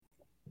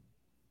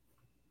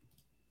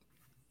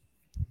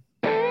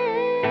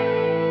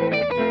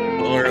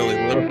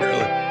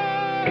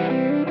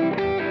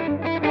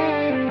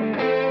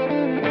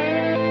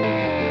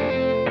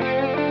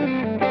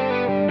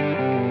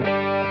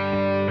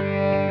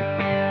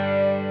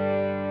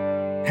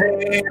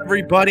Hey,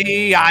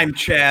 everybody. I'm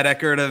Chad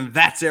Eckert, and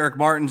that's Eric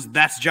Martins.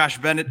 That's Josh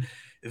Bennett.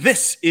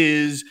 This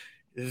is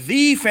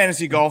the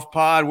Fantasy Golf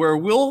Pod, where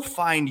we'll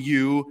find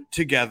you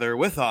together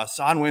with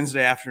us on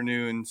Wednesday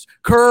afternoons,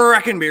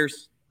 cracking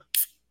beers,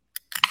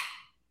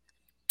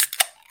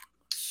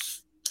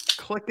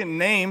 clicking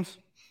names.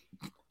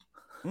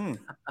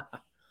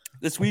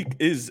 This week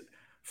is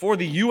for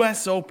the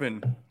U.S.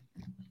 Open,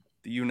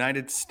 the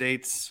United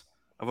States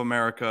of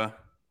America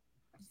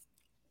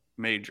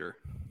major.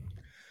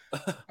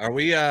 Are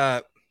we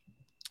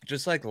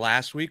just like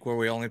last week where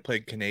we only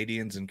played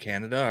Canadians in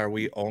Canada? Are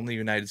we only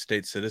United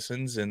States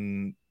citizens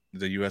in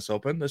the U.S.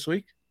 Open this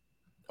week?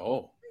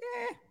 I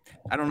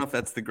don't know if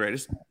that's the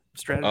greatest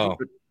strategy,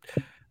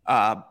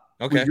 but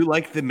okay. We do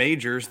like the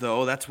majors,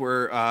 though. That's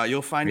where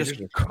you'll find us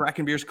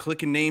cracking beers,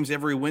 clicking names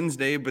every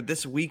Wednesday. But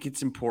this week,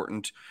 it's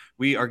important.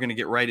 We are going to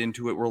get right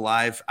into it. We're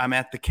live. I'm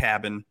at the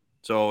cabin.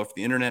 So if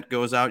the internet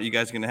goes out, you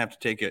guys are going to have to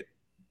take it.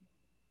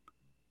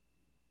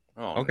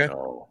 Oh, okay.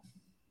 No.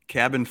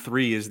 Cabin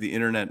 3 is the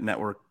internet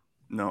network.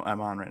 No, I'm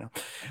on right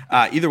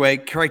now. Either way,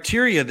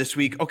 criteria this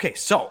week. Okay,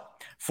 so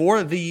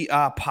for the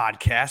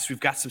podcast, we've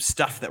got some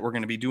stuff that we're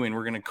going to be doing.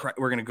 We're going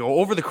to go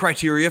over the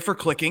criteria for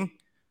clicking.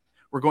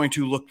 We're going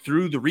to look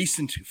through the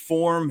recent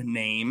form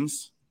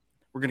names.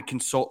 We're going to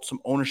consult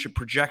some ownership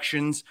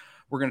projections.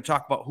 We're going to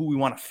talk about who we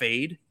want to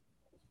fade,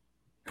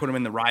 put them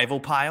in the rival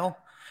pile.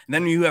 And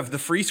then you have the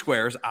free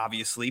squares,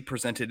 obviously,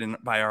 presented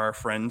by our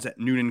friends at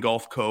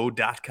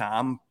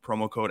NoonanGolfCo.com,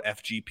 promo code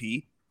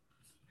FGP.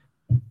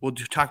 We'll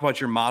talk about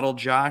your model,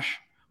 Josh.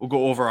 We'll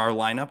go over our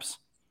lineups.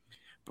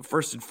 But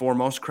first and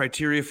foremost,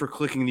 criteria for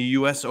clicking the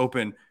U.S.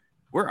 Open.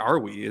 Where are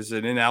we? Is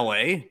it in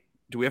L.A.?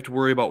 Do we have to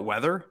worry about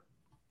weather?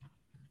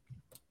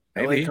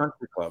 LA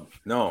Country Club.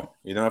 No,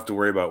 you don't have to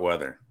worry about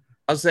weather.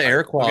 How's the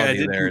air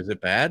quality there? Is it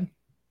bad?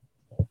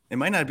 It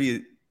might not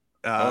be.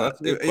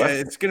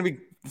 It's gonna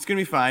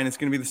be fine. It's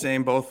gonna be the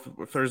same both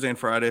Thursday and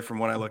Friday from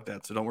what I looked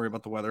at. So don't worry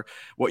about the weather.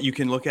 What you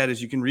can look at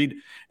is you can read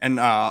and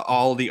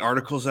all the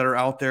articles that are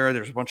out there.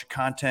 There's a bunch of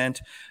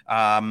content.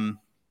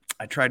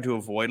 I tried to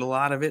avoid a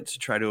lot of it to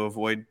try to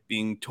avoid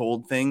being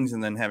told things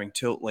and then having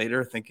tilt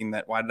later, thinking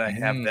that why did I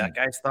have that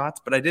guy's thoughts?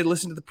 But I did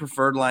listen to the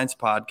Preferred Lines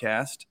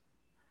podcast.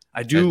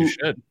 I do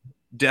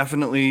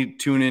definitely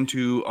tune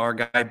into our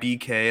guy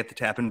BK at the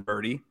Tap and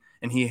Birdie,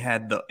 and he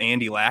had the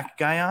Andy Lack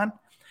guy on,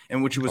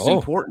 and which was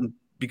important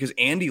because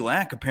Andy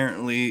Lack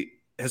apparently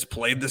has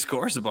played this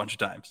course a bunch of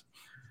times.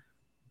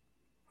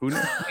 Who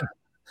knows?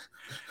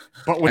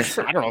 But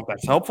I don't know if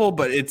that's helpful,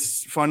 but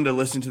it's fun to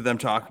listen to them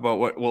talk about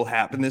what will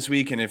happen this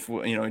week, and if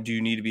do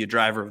you need to be a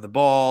driver of the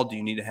ball? Do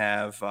you need to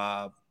have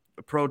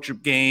approach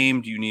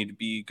game? Do you need to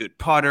be a good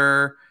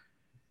putter?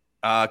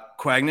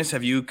 Quagnus,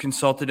 have you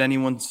consulted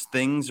anyone's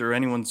things or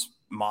anyone's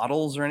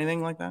models or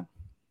anything like that?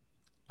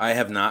 I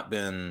have not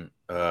been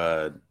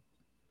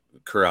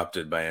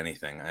corrupted by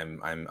anything.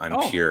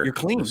 I'm pure. You're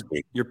clean.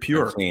 You're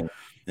pure. I'm clean.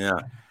 Yeah.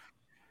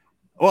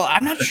 Well,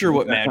 I'm not sure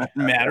what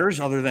matters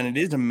other than it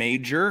is a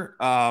major,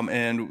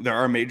 and there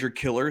are major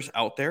killers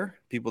out there.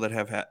 People that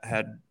have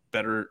had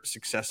better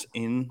success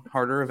in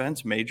harder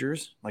events,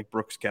 majors like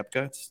Brooks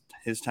Koepka. It's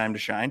his time to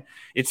shine.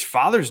 It's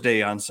Father's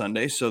Day on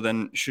Sunday, so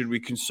then should we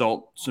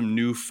consult some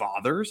new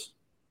fathers?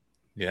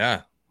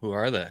 Yeah, who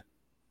are they?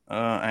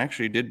 I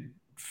actually did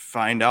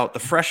find out the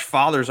fresh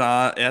fathers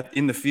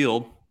in the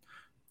field.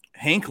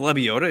 Hank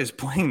Lebioda is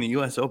playing the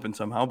U.S. Open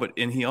somehow,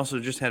 and he also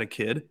just had a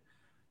kid.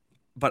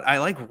 But I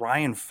like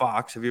Ryan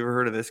Fox. Have you ever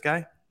heard of this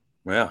guy?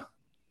 Yeah.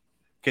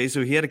 Okay,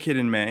 so he had a kid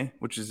in May,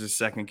 which is his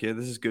second kid.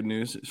 This is good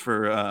news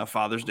for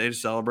Father's Day to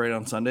celebrate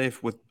on Sunday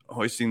with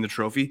hoisting the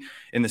trophy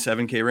in the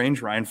 7K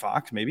range. Ryan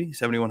Fox, maybe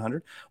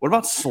 7,100. What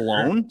about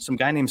Sloan? Some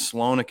guy named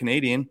Sloan, a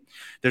Canadian.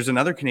 There's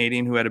another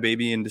Canadian who had a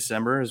baby in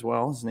December as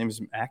well. His name is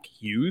Mac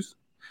Hughes.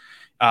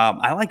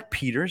 I like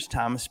Peters,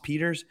 Thomas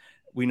Peters.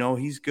 We know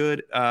he's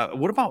good.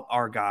 What about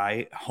our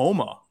guy,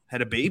 Homa?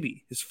 Had a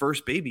baby, his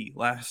first baby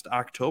last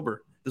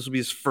October. This will be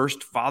his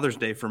first Father's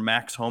Day for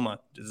Max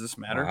Homa. Does this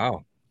matter?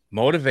 Wow.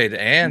 Motivated,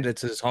 and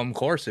it's his home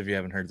course if you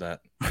haven't heard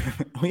that.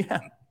 Oh, yeah.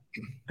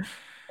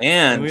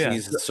 And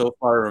he's so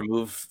far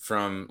removed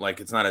from, like,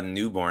 it's not a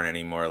newborn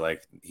anymore.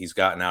 Like, he's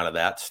gotten out of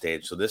that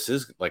stage. So this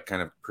is, like,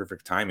 kind of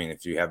perfect timing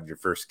if you have your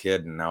first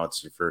kid and now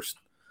it's your first,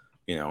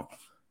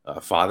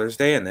 Father's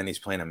Day, and then he's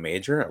playing a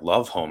major. I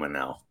love Homa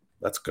now.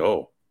 Let's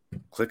go.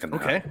 Clicking.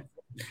 Okay.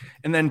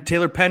 And then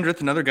Taylor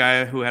Pendrith, another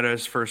guy who had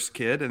his first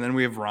kid. And then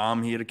we have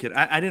Rahm. He had a kid.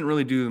 I didn't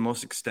really do the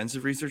most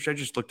extensive research. I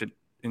just looked at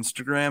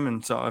Instagram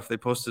and saw if they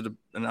posted an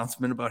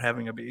announcement about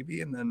having a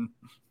baby, and then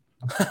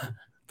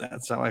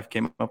that's how I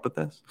came up with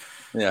this.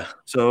 Yeah.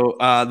 So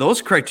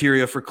those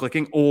criteria for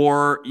clicking,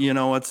 or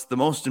what's the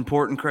most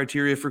important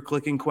criteria for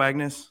clicking,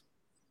 Quagnus?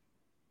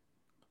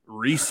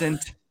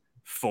 Recent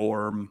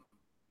form,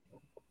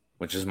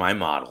 which is my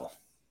model.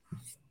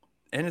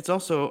 And it's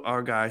also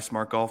our guy,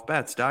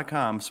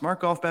 smartgolfbets.com.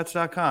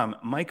 Smartgolfbets.com.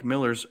 Mike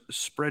Miller's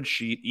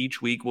spreadsheet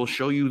each week will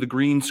show you the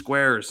green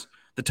squares,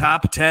 the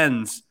top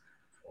tens.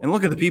 And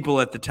look at the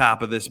people at the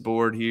top of this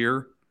board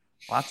here.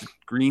 Lots of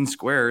green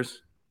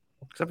squares,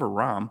 except for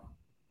Rahm.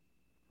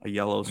 a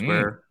yellow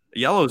square.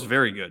 Yellow is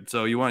very good,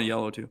 so you want a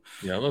yellow too.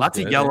 Yellow's Lots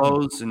good, of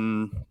yellows,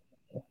 and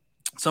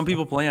some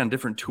people play on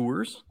different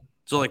tours.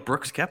 So like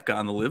Brooks Koepka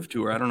on the Live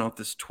Tour. I don't know if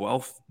this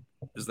 12th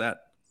is that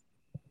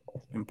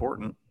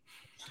important.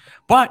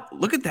 But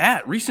look at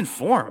that. Recent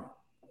form.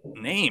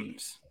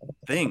 Names.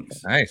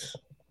 Things. Nice.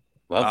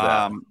 Love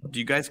that. Do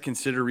you guys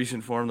consider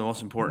recent form the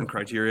most important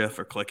criteria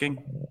for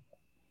clicking?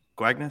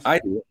 Guagnes? I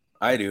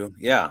do.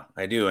 Yeah,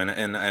 I do.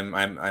 And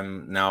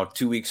I'm now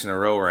 2 weeks in a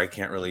row where I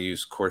can't really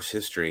use course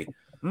history,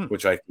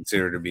 which I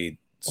consider to be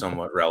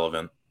somewhat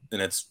relevant.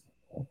 And it's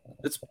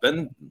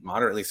been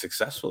moderately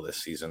successful this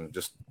season,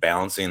 just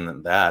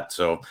balancing that.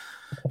 So,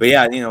 but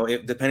yeah,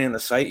 depending on the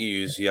site you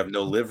use, you have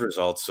no live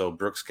results. So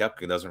Brooks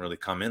Koepka doesn't really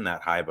come in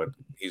that high, but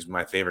he's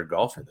my favorite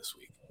golfer this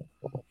week.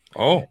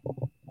 Oh,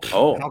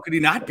 how could he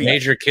not be?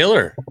 Major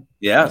killer.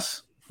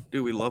 Yes.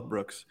 Dude, we love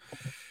Brooks.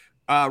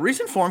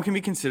 Recent form can be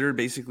considered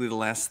basically the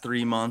last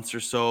 3 months or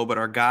so, but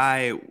our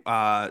guy,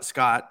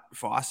 Scott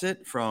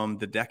Fawcett from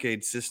the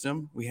Decade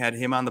System, we had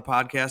him on the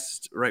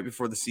podcast right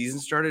before the season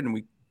started, and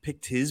we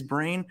picked his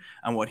brain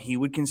on what he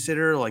would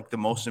consider like the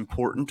most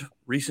important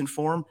recent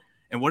form.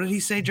 And what did he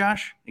say,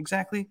 Josh,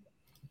 exactly?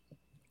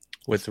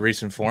 With the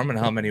recent form and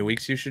how many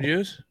weeks you should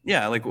use?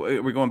 Yeah, like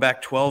we're going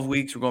back 12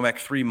 weeks. We're going back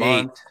 3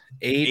 months.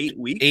 8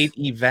 weeks? 8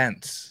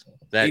 events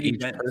that each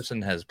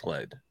person has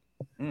played.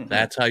 Mm-hmm.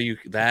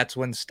 That's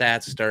when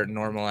stats start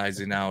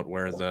normalizing out,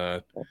 where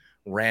the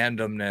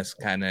randomness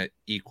kind of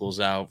equals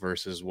out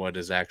versus what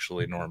is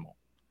actually normal.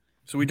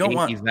 So we don't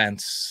want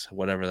events,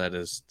 whatever that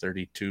is,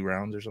 32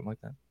 rounds or something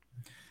like that.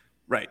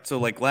 Right. So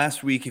like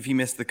last week, if he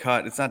missed the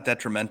cut, it's not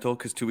detrimental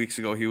because 2 weeks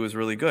ago he was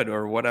really good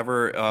or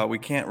whatever. We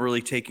can't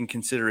really take in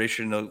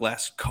consideration the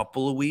last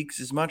couple of weeks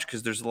as much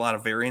because there's a lot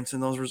of variance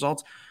in those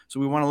results. So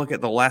we want to look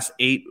at the last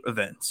 8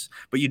 events,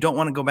 but you don't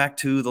want to go back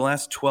to the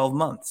last 12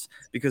 months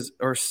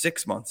or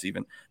 6 months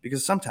even,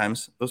 because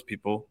sometimes those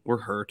people were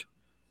hurt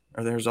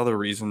or there's other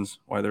reasons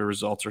why their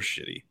results are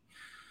shitty.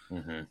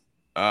 Mm-hmm.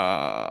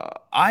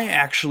 I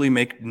actually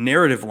make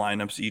narrative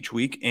lineups each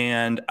week,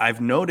 and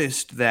I've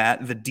noticed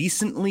that the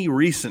decently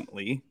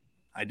recently,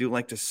 I do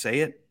like to say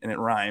it and it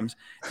rhymes,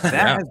 that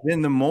has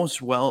been the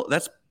most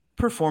that's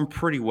performed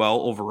pretty well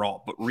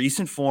overall. But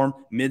recent form,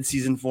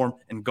 mid-season form,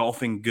 and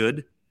golfing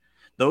good,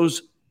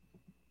 those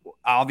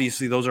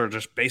are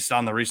just based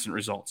on the recent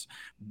results,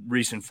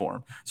 recent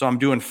form. So I'm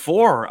doing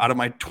 4 out of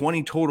my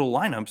 20 total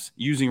lineups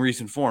using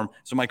recent form.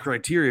 So my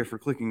criteria for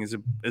clicking is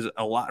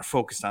a lot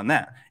focused on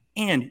that.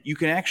 And you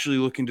can actually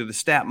look into the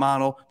stat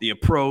model, the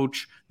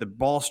approach, the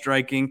ball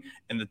striking,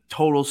 and the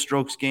total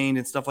strokes gained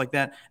and stuff like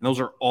that. And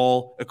those are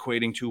all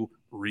equating to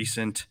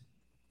recent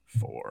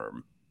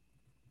form.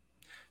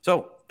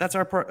 So that's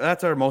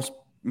our most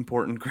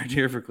important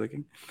criteria for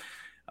clicking.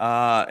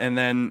 And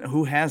then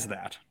who has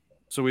that?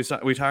 So we saw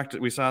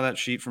that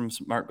sheet from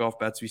Smart Golf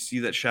Bets. We see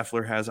that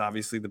Scheffler has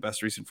obviously the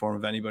best recent form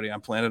of anybody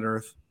on planet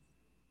Earth.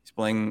 He's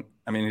playing,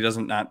 he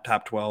doesn't not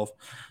top 12.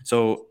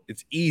 So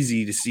it's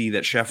easy to see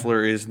that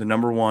Scheffler is the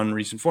number 1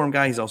 recent form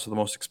guy. He's also the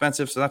most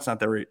expensive. So that's not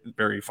very,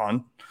 very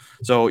fun.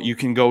 So you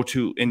can go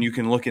to, and you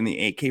can look in the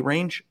 8K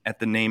range at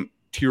the name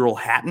Tyrrell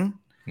Hatton.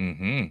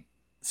 Mm-hmm.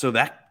 So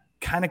that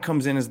kind of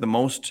comes in as the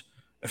most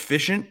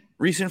efficient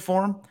recent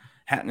form.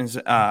 Hatton is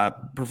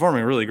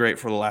performing really great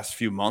for the last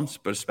few months,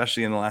 but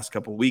especially in the last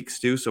couple of weeks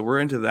too. So we're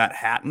into that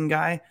Hatton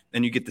guy,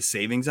 and you get the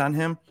savings on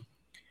him.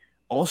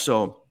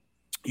 Also,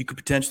 you could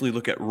potentially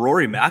look at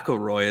Rory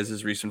McIlroy as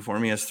his recent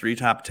form. He has 3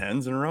 top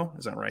 10s in a row.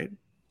 Is that right?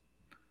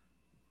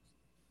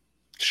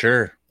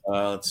 Sure.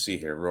 Let's see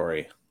here.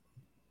 Rory.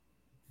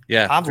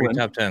 Yeah, Hovland. 3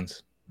 top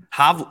 10s.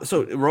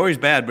 So Rory's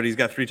bad, but he's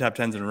got 3 top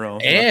 10s in a row.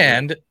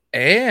 And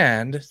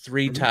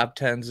 3 top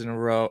 10s in a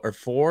row, or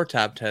 4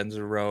 top 10s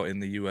in a row in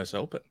the U.S.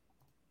 Open.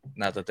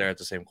 Not that they're at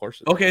the same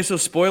courses. Okay, so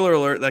spoiler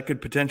alert, that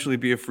could potentially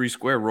be a free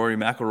square. Rory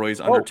McIlroy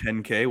is under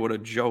 10K. What a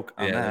joke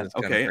on that.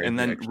 Okay, crazy, and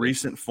then actually.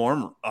 Recent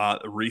form,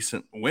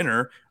 recent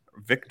winner,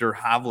 Victor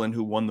Hovland,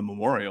 who won the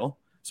Memorial.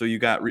 So you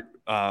got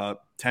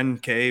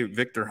 10K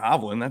Victor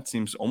Hovland. That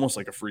seems almost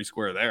like a free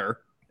square there.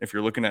 If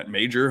you're looking at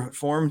major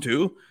form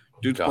too,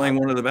 dude's playing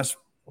one of the best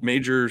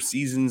major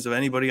seasons of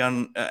anybody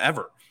on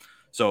ever.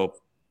 So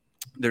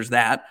there's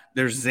that.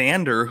 There's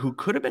Xander, who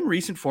could have been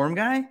recent form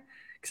guy,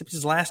 except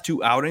his last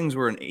 2 outings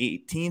were an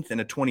 18th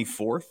and a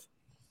 24th.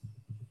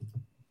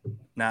 It's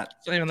not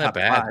even that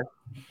bad. 5.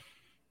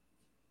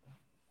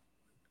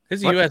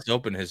 His U.S.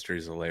 Open history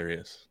is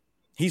hilarious.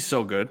 He's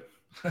so good.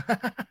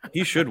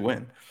 He should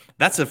win.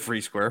 That's a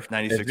free square,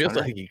 9,600. It feels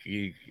like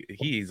he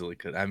easily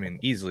could.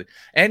 Easily.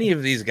 Any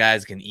of these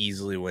guys can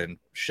easily win.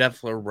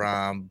 Scheffler,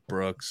 Rahm,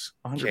 Brooks,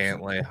 100%.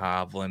 Cantlay,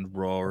 Hovland,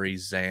 Rory,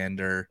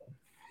 Xander,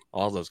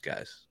 all those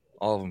guys.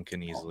 All of them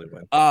can easily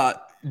win.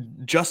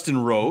 Justin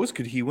Rose,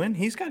 could he win?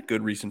 He's got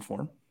good recent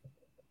form.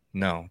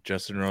 No,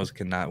 Justin Rose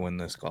cannot win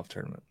this golf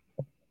tournament.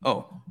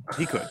 Oh,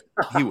 he could.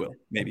 He will,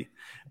 maybe.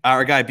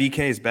 Our guy BK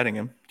is betting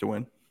him to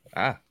win.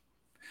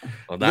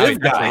 Well, now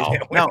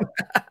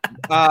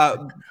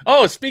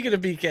now speaking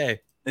of BK.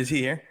 Is he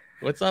here?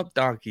 What's up,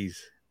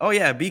 donkeys? Oh,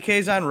 yeah.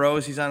 BK's on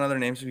Rose. He's on other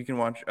names. So you can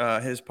watch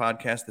his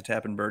podcast, The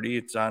Tap and Birdie.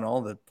 It's on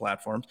all the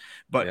platforms.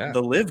 But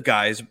the live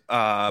guys,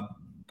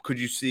 could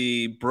you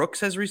see Brooks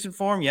has recent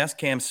form? Yes.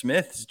 Cam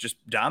Smith is just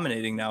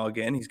dominating now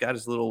again. He's got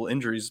his little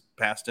injuries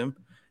past him.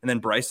 And then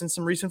Bryson,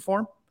 some recent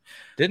form.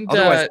 Didn't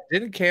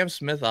Cam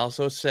Smith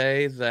also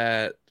say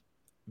that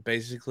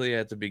basically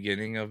at the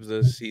beginning of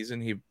the season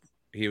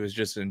he was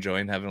just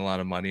enjoying having a lot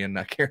of money and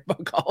not caring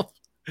about golf?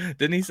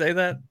 Didn't he say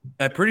that?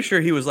 I'm pretty sure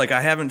he was like,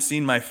 I haven't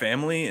seen my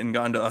family and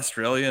gone to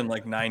Australia in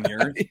like 9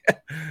 years.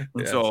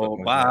 So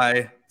bye.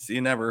 Like see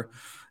you never.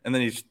 And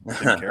then he just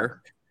didn't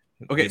care.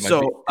 Okay, he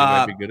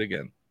might be good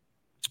again.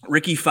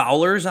 Ricky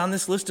Fowler's on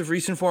this list of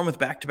recent form with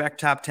back-to-back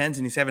top 10s,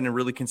 and he's having a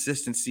really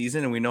consistent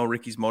season, and we know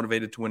Ricky's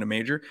motivated to win a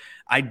major.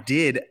 I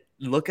did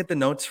look at the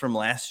notes from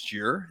last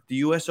year, the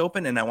U.S.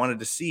 Open, and I wanted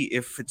to see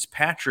if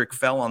Fitzpatrick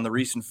fell on the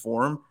recent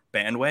form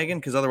bandwagon,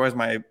 because otherwise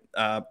my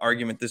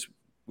argument this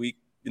week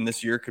in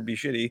this year could be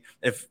shitty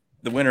if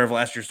the winner of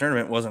last year's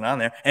tournament wasn't on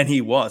there, and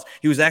he was.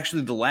 He was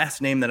actually the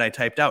last name that I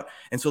typed out,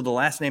 and so the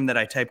last name that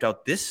I typed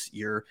out this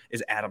year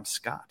is Adam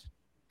Scott.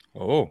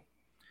 Oh.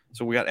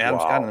 So we got Adam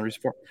Scott in the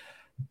recent form.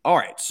 All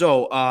right.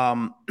 So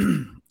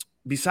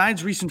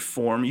besides recent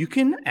form, you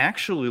can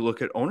actually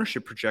look at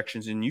ownership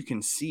projections, and you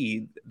can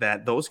see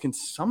that those can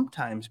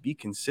sometimes be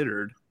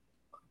considered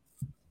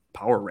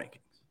power rankings.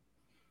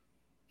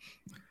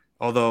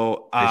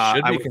 Although they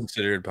should be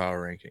considered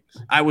power rankings.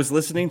 I was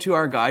listening to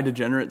our guy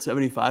Degenerate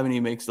 75, and he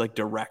makes like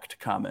direct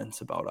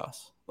comments about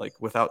us, like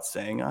without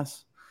saying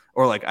us,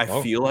 or like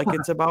I feel like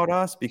it's about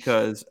us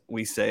because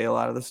we say a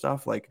lot of the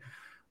stuff. Like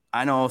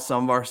I know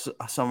some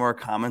of our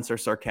comments are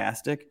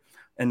sarcastic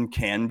and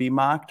can be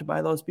mocked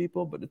by those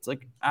people, but it's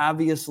like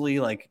obviously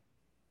like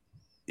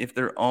if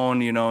they're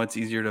owned, it's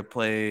easier to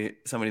play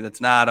somebody that's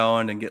not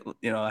owned and get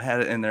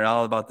ahead, and they're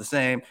all about the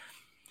same.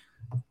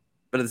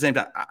 But at the same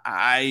time,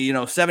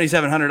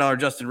 $7,700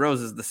 Justin Rose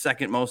is the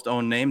second most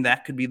owned name.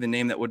 That could be the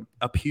name that would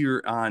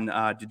appear on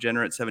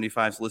Degenerate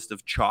 75's list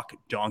of chalk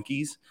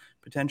donkeys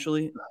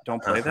potentially.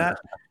 Don't play that.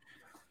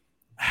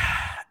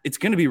 It's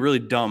going to be really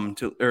dumb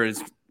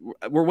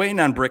we're waiting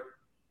on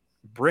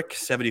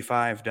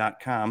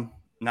brick75.com,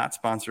 not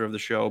sponsor of the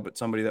show, but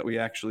somebody that we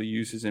actually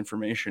use his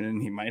information,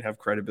 and he might have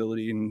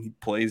credibility and he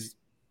plays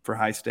for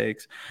high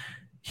stakes.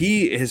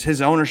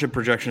 His ownership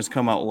projections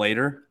come out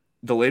later.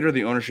 The later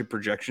the ownership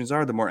projections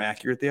are, the more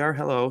accurate they are.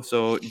 Hello.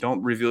 So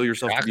don't reveal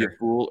yourself to be a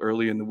fool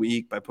early in the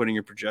week by putting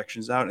your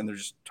projections out, and they're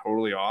just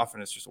totally off,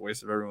 and it's just a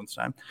waste of everyone's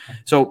time.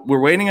 So we're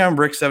waiting on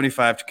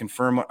Brick75 to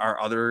confirm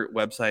our other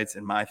websites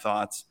and my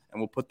thoughts,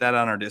 and we'll put that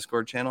on our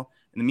Discord channel.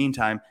 In the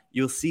meantime,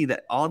 you'll see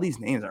that all these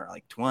names are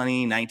like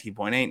 20,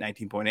 19.8,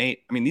 19.8. I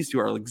mean, these two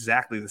are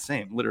exactly the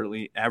same,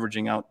 literally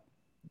averaging out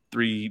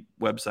 3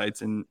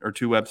 websites or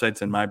 2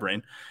 websites in my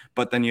brain.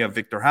 But then you have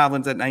Victor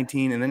Hovland's at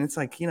 19, and then it's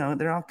like,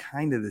 they're all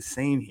kind of the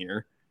same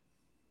here.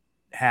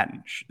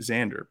 Hatton,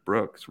 Xander,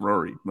 Brooks,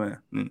 Rory.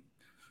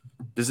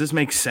 Does this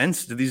make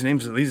sense?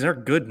 These are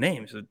good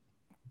names. It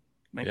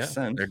makes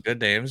sense. They're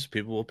good names.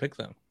 People will pick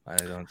them. I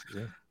don't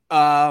see.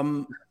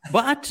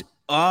 But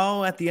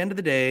at the end of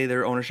the day,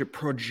 they're ownership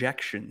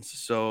projections.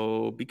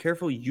 So be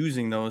careful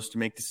using those to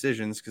make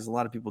decisions, because a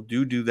lot of people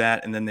do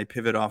that, and then they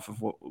pivot off of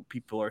what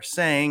people are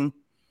saying.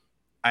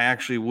 I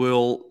actually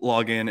will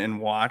log in and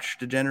watch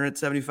Degenerate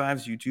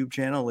 75's YouTube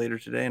channel later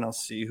today, and I'll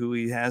see who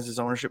he has as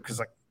ownership, because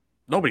like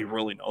nobody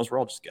really knows. We're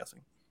all just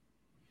guessing.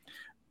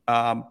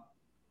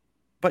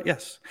 But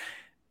yes,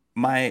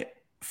 my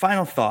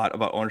final thought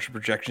about ownership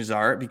projections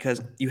are,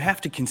 because you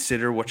have to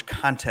consider which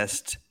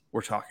contest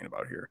we're talking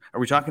about here. Are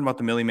we talking about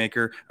the Millie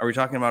Maker? Are we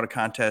talking about a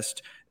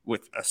contest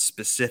with a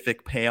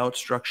specific payout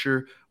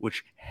structure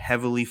which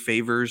heavily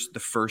favors the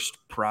first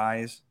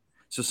prize?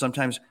 So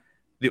sometimes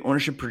the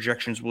ownership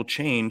projections will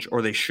change,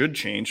 or they should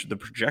change. The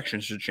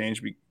projections should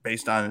change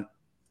based on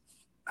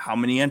how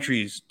many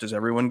entries does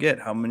everyone get?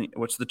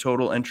 What's the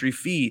total entry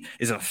fee?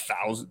 Is it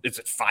 1,000? Is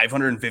it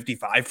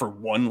 555 for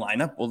one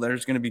lineup? Well,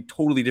 there's going to be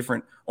totally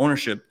different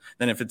ownership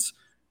than if it's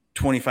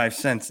 25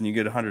 cents and you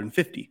get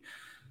 150.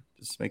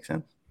 Does this make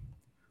sense?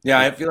 Yeah,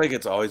 I feel like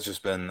it's always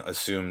just been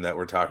assumed that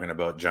we're talking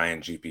about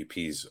giant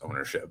GPP's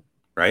ownership,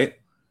 right?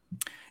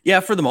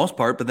 Yeah, for the most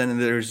part. But then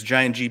there's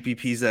giant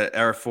GPPs that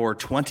are for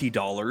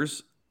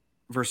 $20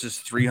 versus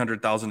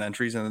 300,000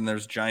 entries. And then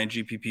there's giant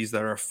GPPs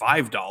that are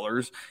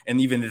 $5.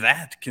 And even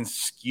that can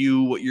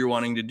skew what you're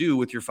wanting to do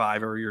with your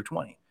 5 or your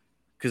 20.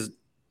 Because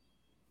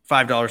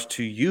 $5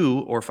 to you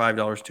or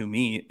 $5 to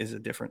me is a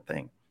different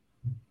thing.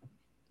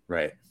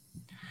 Right.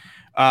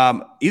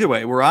 Either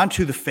way, we're on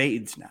to the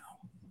fades now.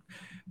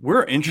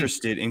 We're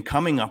interested in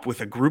coming up with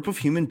a group of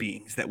human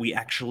beings that we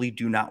actually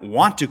do not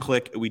want to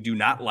click, we do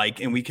not like,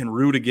 and we can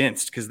root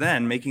against, because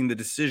then making the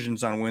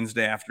decisions on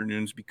Wednesday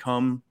afternoons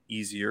become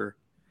easier.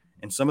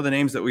 And some of the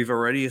names that we've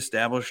already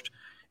established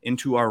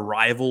into our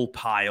rival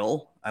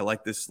pile. I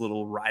like this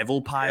little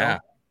rival pile. Yeah.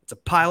 It's a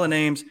pile of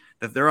names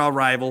that they're all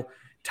rival.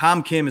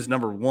 Tom Kim is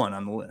number 1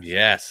 on the list.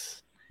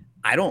 Yes.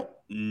 I don't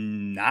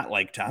not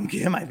like Tom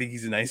Kim. I think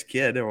he's a nice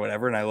kid or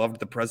whatever. And I loved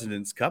the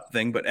President's Cup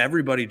thing, but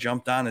everybody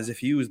jumped on as if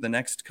he was the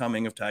next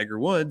coming of Tiger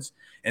Woods.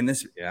 And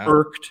this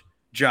irked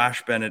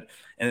Josh Bennett.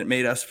 And it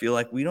made us feel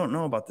like we don't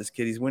know about this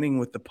kid. He's winning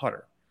with the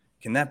putter.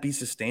 Can that be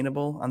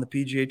sustainable on the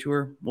PGA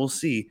Tour? We'll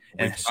see.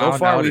 And so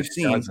far we've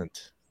seen.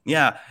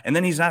 Yeah. And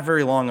then he's not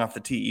very long off the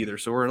tee either.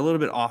 So we're a little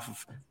bit off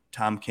of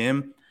Tom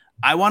Kim.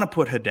 I want to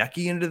put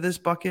Hideki into this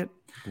bucket.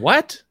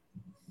 What?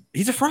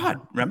 He's a fraud.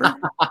 Remember?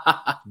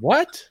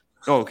 What?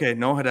 Oh, okay.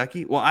 No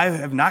Hideki. Well, I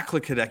have not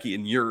clicked Hideki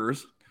in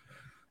years.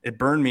 It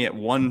burned me at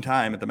one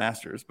time at the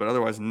Masters, but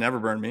otherwise never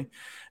burned me.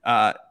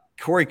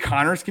 Corey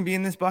Connors can be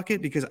in this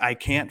bucket because I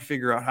can't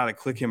figure out how to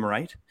click him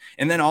right.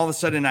 And then all of a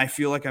sudden I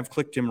feel like I've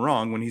clicked him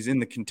wrong when he's in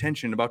the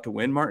contention about to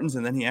win Martins,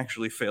 and then he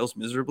actually fails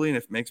miserably, and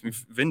it makes me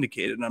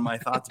vindicated on my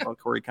thoughts about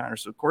Corey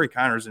Connors. So Corey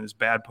Connors and his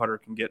bad putter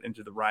can get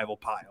into the rival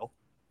pile.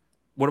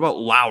 What about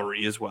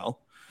Lowry as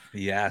well?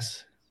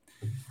 Yes.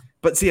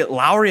 But see,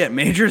 Lowry at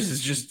majors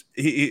is just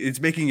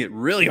it's making it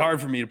really hard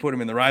for me to put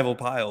him in the rival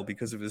pile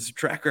because of his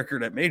track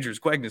record at majors.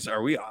 Quagness,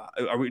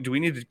 do we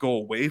need to go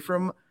away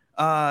from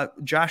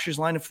Josh's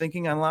line of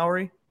thinking on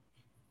Lowry?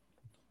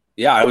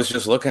 Yeah, I was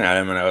just looking at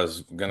him and I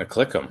was gonna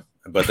click him,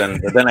 but then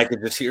I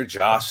could just hear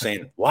Josh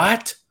saying,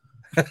 "What?"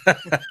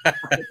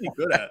 What's he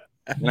good at?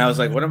 And I was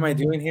like, "What am I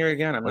doing here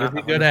again? I'm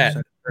not good at."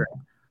 Sure.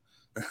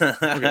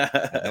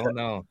 I don't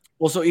know.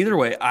 Well, so either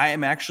way, I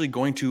am actually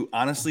going to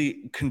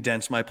honestly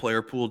condense my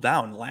player pool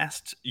down.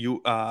 Last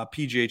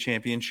PGA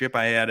Championship,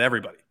 I had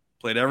everybody.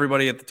 Played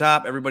everybody at the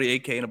top, everybody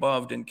 8K and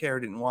above, didn't care,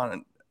 didn't want it.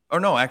 Or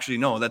no, actually,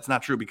 no, that's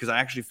not true because I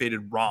actually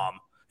faded Rahm,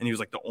 and he was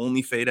like the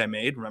only fade I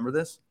made. Remember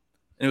this?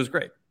 And it was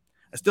great.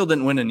 I still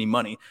didn't win any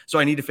money, so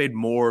I need to fade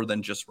more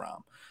than just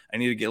Rahm. I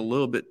need to get a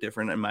little bit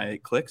different in my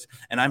clicks,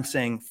 and I'm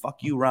saying,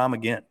 fuck you, Rahm,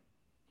 again.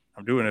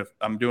 I'm doing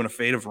a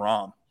fade of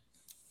Rahm.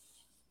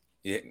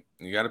 Yeah,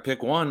 you got to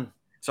pick one.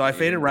 So I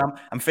faded Rahm.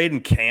 I'm fading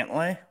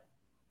Cantlay.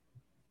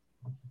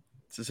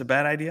 Is this a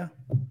bad idea?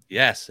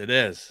 Yes, it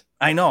is.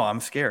 I know. I'm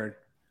scared.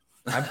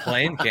 I'm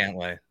playing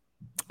Cantlay.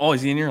 Oh,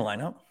 is he in your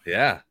lineup?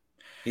 Yeah.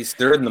 He's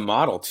third in the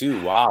model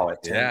too. Wow,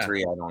 at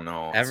 10-3, I don't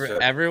know.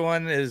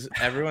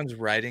 Everyone's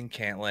writing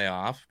Cantlay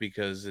off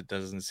because it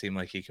doesn't seem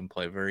like he can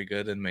play very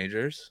good in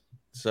majors.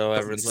 So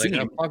everyone's like,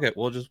 "Oh, fuck it,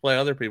 we'll just play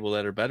other people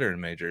that are better in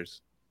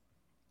majors."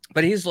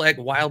 But he's like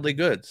wildly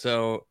good.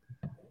 So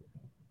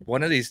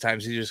one of these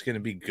times he's just going to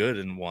be good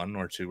in 1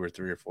 or 2 or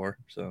 3 or 4.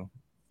 So,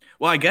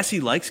 well, I guess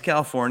he likes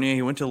California.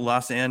 He went to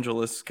Los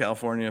Angeles,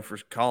 California for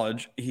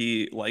college.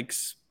 He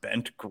likes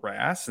bent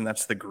grass, and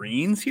that's the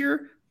greens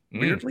here.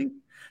 Weirdly.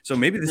 So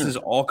maybe this is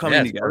all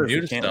coming together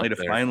for Cantlay to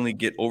finally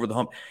get over the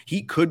hump.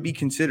 He could be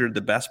considered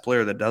the best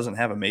player that doesn't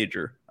have a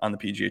major on the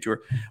PGA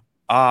Tour.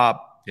 But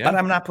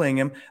I'm not playing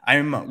him.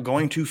 I'm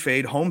going to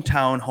fade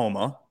hometown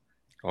Homa.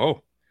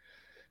 Oh.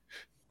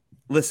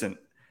 Listen,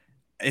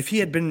 if he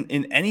had been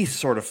in any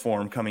sort of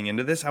form coming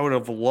into this, I would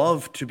have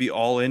loved to be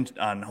all in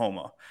on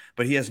Homa.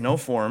 But he has no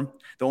form.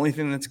 The only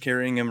thing that's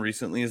carrying him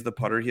recently is the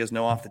putter. He has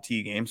no off the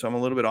tee game, so I'm a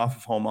little bit off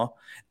of Homa.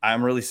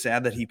 I'm really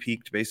sad that he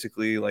peaked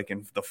basically like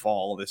in the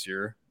fall this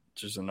year,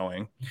 which is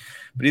annoying.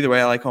 But either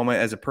way, I like Homa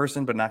as a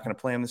person, but not going to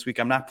play him this week.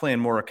 I'm not playing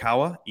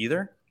Morikawa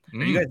either.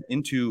 Are you guys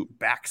into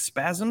back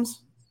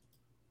spasms?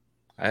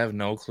 I have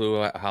no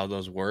clue how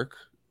those work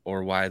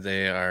or why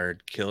they are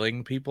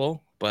killing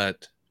people,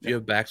 but if you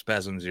have back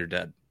spasms, you're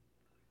dead.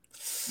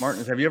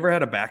 Martins, have you ever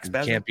had a back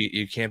spasm?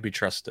 You can't be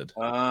trusted.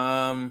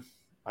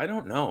 I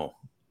don't know.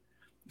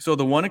 So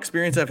the one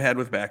experience I've had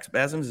with back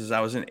spasms is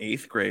I was in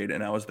 8th grade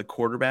and I was the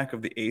quarterback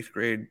of the 8th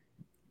grade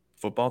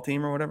football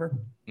team or whatever.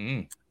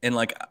 And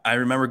like, I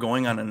remember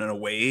going on an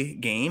away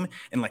game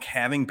and like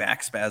having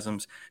back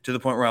spasms to the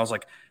point where I was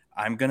like,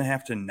 I'm going to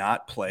have to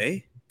not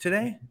play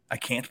today. I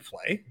can't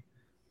play.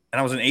 And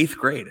I was in 8th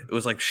grade. It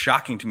was like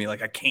shocking to me.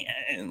 Like I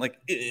can't like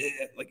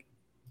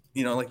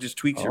just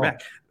tweaks your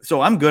back.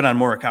 So I'm good on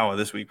Morikawa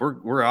this week.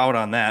 We're out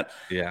on that.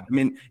 Yeah. I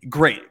mean,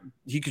 great.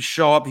 He could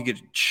show up. He could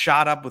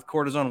shot up with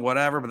cortisone,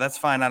 whatever, but that's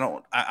fine.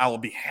 I will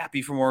be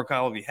happy for Morikawa.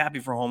 I'll be happy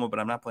for Homa, but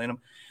I'm not playing him.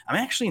 I'm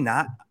actually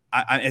not.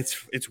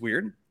 It's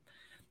weird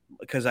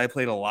because I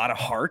played a lot of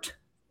heart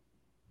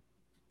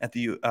at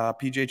the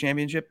PGA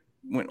Championship.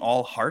 Went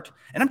all heart,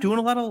 and I'm doing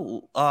a lot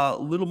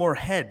of little more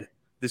head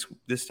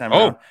this time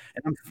around.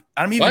 And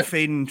I'm even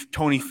fading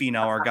Tony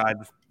Finau, our guy.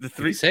 The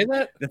three. Did you say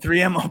that? The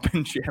 3M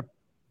Open Chip.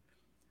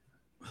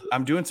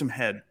 I'm doing some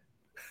head.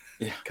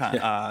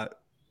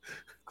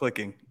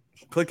 Clicking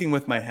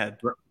with my head.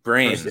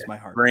 Brain versus my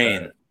heart.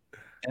 Brain.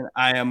 And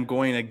I am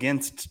going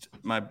against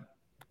my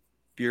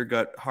beer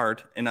gut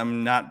heart, and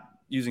I'm not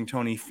using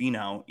Tony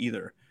Finau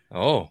either.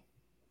 Oh.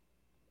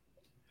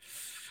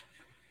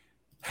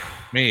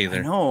 Me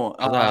either. No,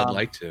 I'd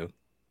like to.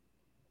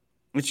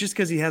 It's just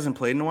because he hasn't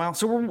played in a while.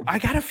 So I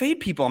got to fade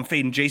people. I'm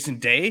fading Jason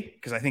Day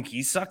because I think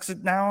he sucks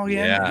it now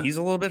again. Yeah. He's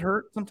a little bit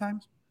hurt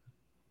sometimes.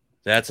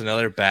 That's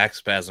another back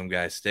spasm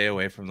guy. Stay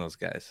away from those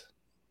guys.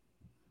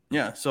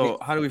 Yeah. So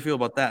how do we feel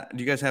about that?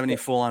 Do you guys have any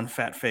full-on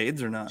fat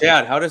fades or not?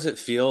 Chad, how does it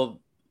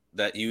feel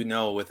that you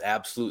know with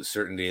absolute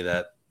certainty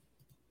that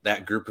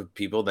that group of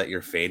people that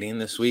you're fading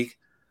this week,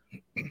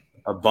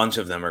 a bunch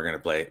of them are going to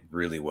play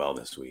really well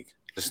this week.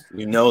 Just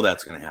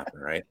that's going to happen,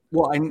 right?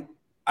 Well,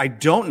 I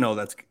don't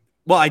know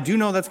I do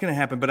know that's going to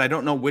happen, but I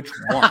don't know which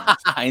one.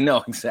 I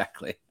know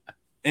exactly.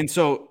 And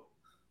so,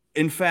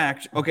 in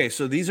fact, okay,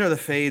 so these are the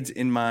fades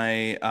in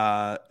my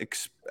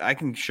I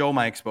can show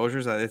my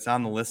exposures. It's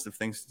on the list of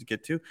things to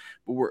get to,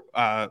 but we're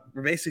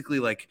basically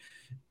like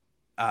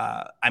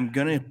I'm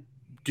going to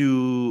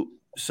do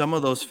some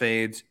of those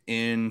fades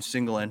in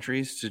single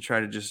entries to try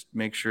to just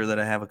make sure that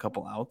I have a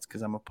couple outs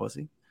because I'm a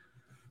pussy.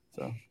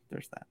 So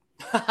there's that.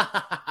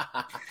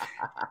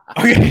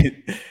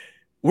 Okay.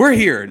 We're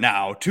here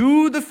now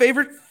to the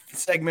favorite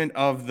segment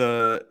of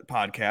the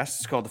podcast.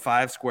 It's called the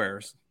 5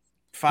 squares.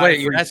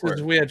 Wait, you asked us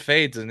if we had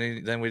fades and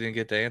then we didn't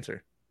get to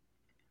answer.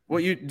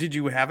 Well, did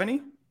you have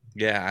any?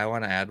 Yeah, I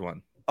want to add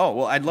one. Oh,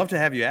 well, I'd love to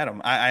have you add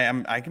them.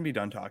 I can be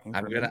done talking.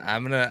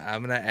 I'm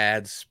gonna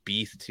add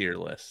Spieth to your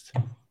list.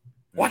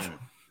 What?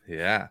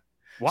 Yeah.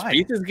 Why?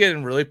 Spieth is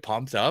getting really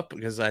pumped up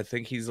because I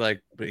think he's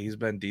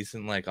been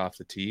decent off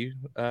the tee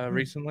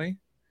recently.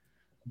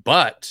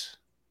 But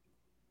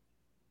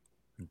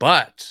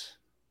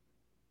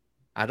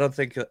I don't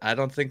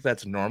think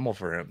that's normal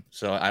for him.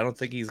 So I don't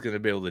think he's going to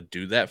be able to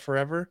do that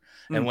forever.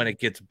 And when it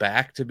gets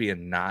back to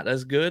being not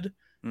as good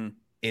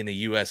in a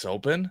US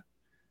Open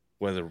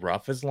where the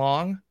rough is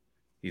long,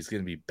 he's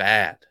going to be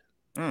bad.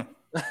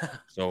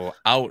 So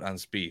out on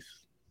Spieth.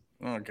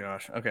 Oh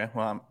gosh. Okay.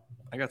 Well,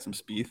 I got some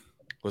Spieth.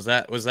 Was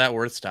that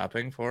worth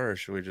stopping for, or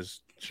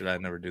should I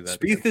never do that?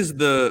 Spieth is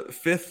the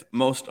 5th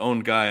most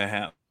owned guy I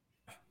have.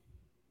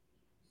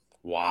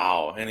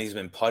 Wow, and he's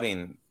been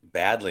putting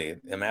badly.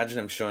 Imagine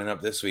him showing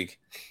up this week.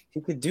 He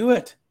could do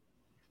it.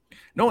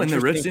 No, and the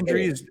wrist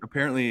injury is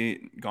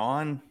apparently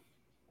gone.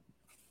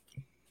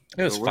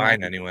 It was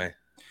fine anyway,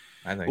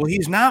 I think. Well,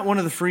 he's not one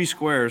of the free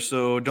squares,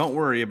 so don't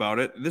worry about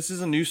it. This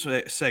is a new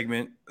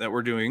segment that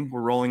we're doing.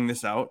 We're rolling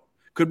this out.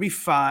 Could be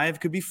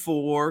 5, could be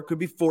 4, could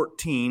be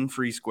 14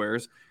 free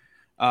squares.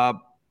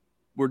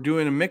 We're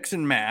doing a mix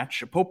and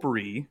match, a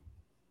potpourri.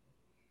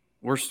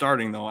 We're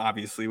starting, though,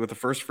 obviously, with the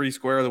first free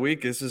square of the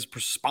week. This is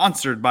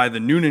sponsored by the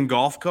Noonan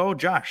Golf Co.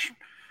 Josh,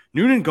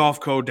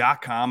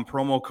 NoonanGolfCo.com.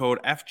 Promo code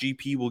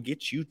FGP will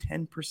get you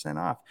 10%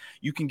 off.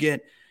 You can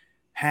get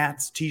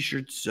hats,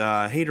 T-shirts,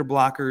 hater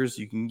blockers.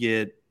 You can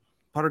get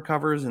putter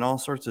covers and all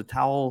sorts of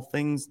towel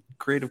things,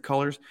 creative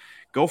colors.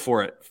 Go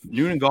for it.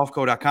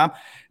 NoonanGolfCo.com.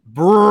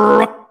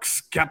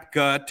 Brooks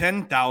Koepka,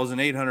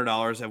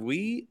 $10,800. Have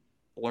we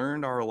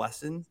learned our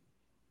lesson?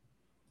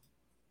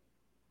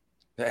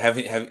 I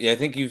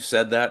think you've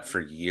said that for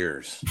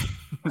years.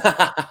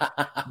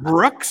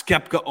 Brooks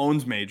Koepka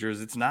owns majors.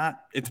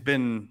 It's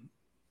been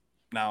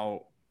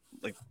now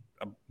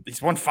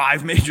he's won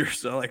 5 majors.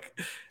 So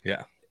in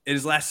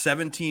his last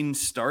 17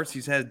 starts,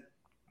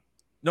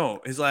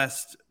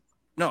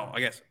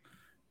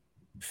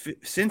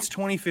 since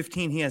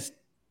 2015, he has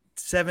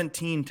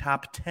 17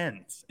 top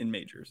 10s in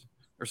majors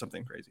or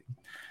something crazy.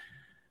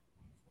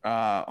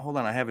 Hold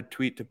on. I have a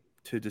tweet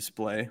to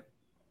display.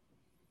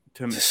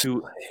 To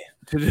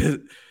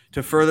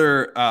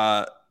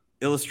further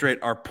illustrate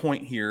our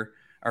point here,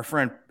 our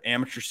friend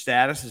Amateur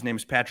Status, his name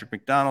is Patrick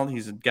McDonald.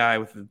 He's a guy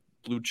with a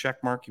blue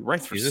check mark. He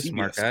writes for CBS. He's a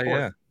smart guy,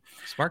 yeah.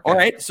 Smart guy. All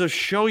right, so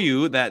show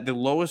you that the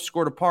lowest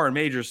scored a par in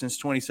majors since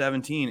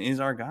 2017 is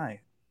our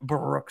guy,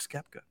 Brooks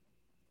Koepka.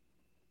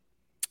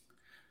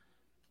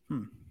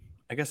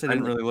 I guess I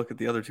didn't really look at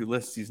the other 2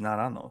 lists. He's not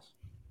on those.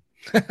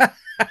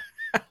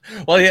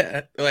 Well,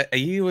 yeah, I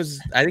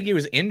think he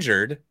was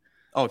injured.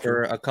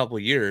 For a couple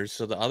years.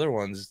 So the other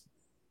ones,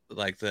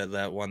 like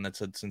that one that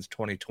said since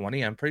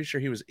 2020, I'm pretty sure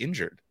he was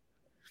injured.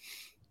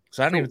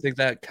 So I don't even think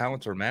that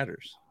counts or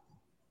matters.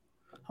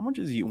 How much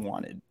is he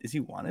wanted? Is he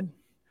wanted?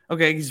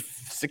 Okay, he's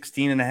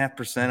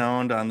 16.5%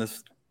 owned on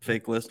this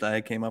fake list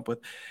I came up with.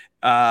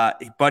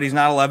 But he's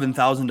not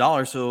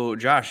 $11,000. So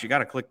Josh, you got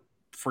to click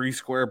free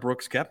square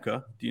Brooks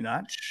Koepka. Do you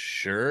not?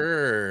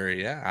 Sure.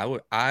 Yeah, I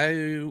would.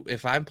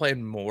 If I'm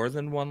playing more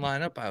than one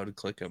lineup, I would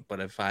click him. But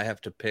if I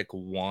have to pick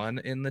one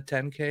in the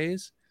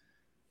 10Ks,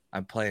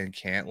 I'm playing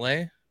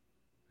Cantlay.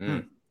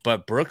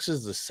 But Brooks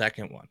is the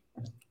second one.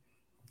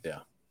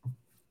 Yeah.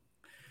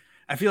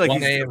 I feel like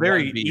he's a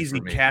very easy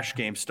cash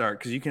game start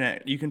because you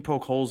can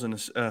poke holes in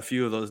a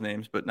few of those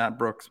names, but not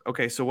Brooks.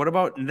 Okay, so what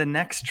about the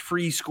next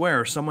free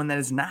square? Someone that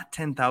is not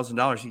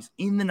 $10,000. He's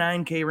in the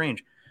 9K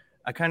range.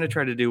 I kind of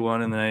tried to do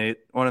 1 in the 8,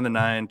 1 in the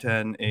 9,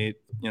 10, 8.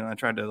 I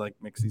tried to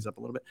mix these up a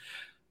little bit.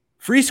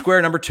 Free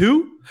square number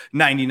 2,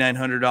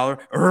 $9,900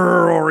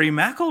 Rory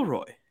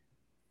McIlroy.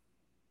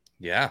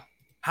 Yeah.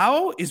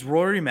 How is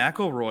Rory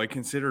McIlroy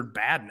considered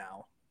bad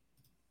now?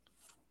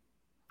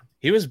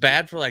 He was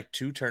bad for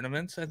 2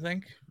 tournaments, I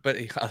think, but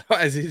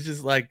otherwise he's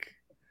just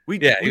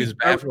he was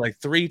bad for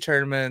 3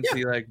 tournaments.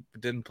 Yeah. He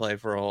didn't play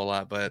for a whole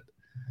lot, but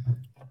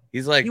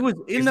he's he was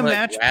in the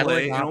match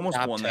play and almost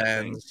won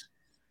that thing.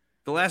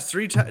 The last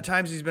three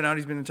times he's been out,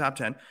 he's been in the top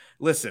 10.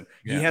 Listen,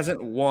 he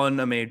hasn't won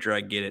a major. I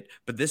get it.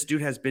 But this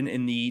dude has been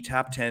in the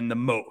top 10 the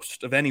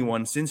most of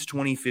anyone since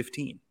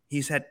 2015.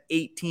 He's had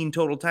 18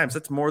 total times.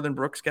 That's more than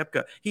Brooks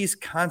Koepka. He's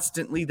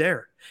constantly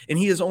there. And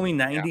he is only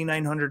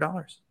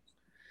 $9,900.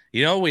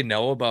 You know what we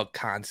know about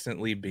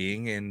constantly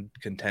being in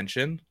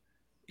contention?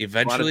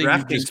 Eventually,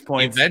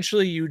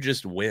 you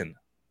just win.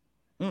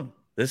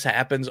 This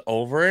happens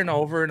over and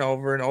over and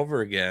over and over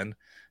again.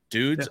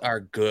 Dudes are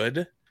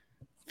good.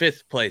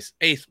 5th place,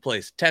 8th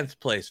place, 10th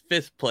place,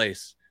 5th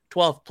place,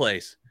 12th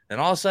place. And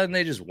all of a sudden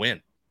they just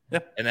win.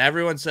 Yep. And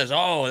everyone says,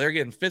 oh, they're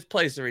getting 5th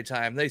place every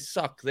time. They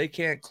suck. They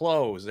can't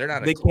close. They're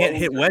not. They can't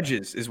hit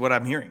wedges is what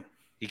I'm hearing.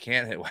 He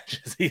can't hit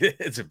wedges.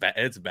 It's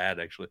bad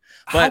actually.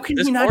 But how can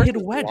he not hit a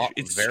wedge?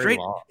 It's straight.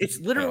 Long. It's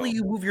literally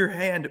you move your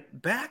hand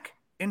back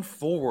and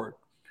forward.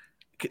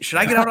 Should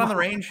I get out on the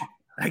range?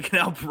 I can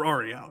help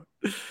Rory out.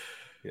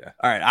 Yeah.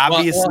 All right.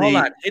 Obviously, hold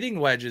on.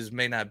 Hitting wedges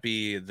may not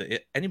be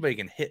anybody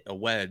can hit a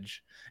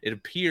wedge. It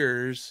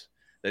appears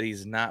that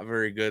he's not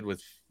very good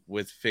with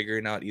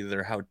figuring out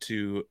either how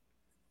to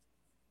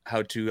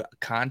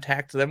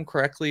contact them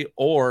correctly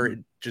or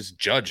just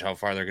judge how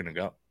far they're going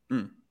to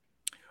go.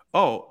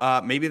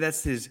 Oh, maybe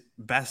that's his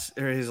best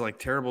or his like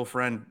terrible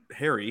friend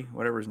Harry,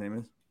 whatever his name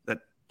is. That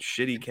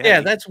shitty caddy. Yeah,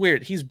 that's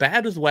weird. He's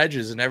bad with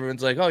wedges, and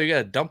everyone's like, "Oh, you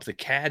got to dump the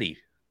caddy."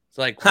 It's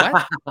like,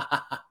 what?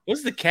 What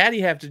does the caddy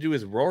have to do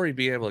with Rory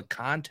being able to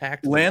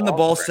contact land the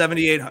ball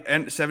 78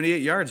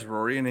 yards,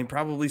 Rory? And he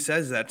probably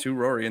says that to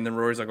Rory. And then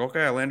Rory's like,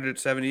 okay, I landed at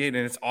 78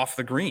 and it's off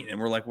the green. And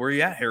we're like, where are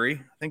you at,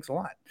 Harry? Thanks a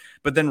lot.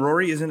 But then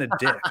Rory isn't a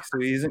dick. So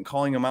he isn't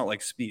calling him out like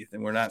Spieth.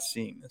 And we're not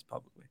seeing this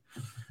publicly.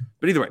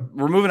 But either way,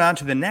 we're moving on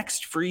to the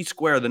next free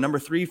square. The number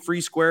 3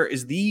 free square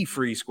is the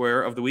free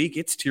square of the week.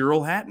 It's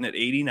Tyrrell Hatton at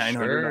 $8,900.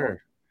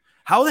 Sure.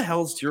 How the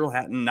hell is Tyrrell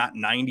Hatton not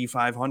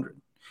 $9,500?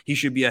 He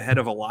should be ahead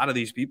of a lot of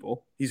these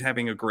people. He's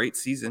having a great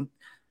season.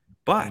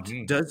 But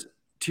does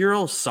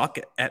Tyrrell suck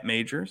at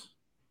majors?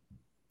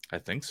 I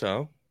think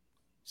so.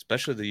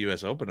 Especially the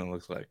U.S. Open, it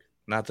looks like.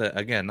 Not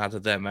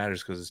that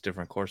matters because it's a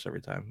different course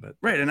every time. But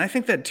right, and I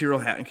think that Tyrrell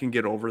Hatton can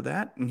get over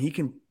that, and he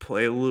can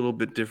play a little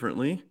bit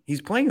differently.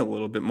 He's playing a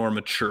little bit more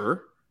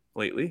mature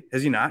lately.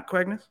 Has he not,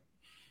 Quagnes?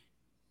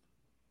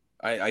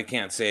 I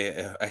can't say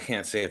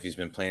if he's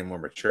been playing more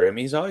mature. I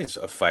mean, he's always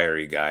a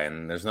fiery guy,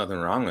 and there's nothing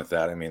wrong with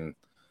that. I mean,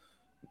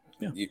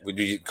 would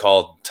you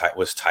call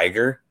was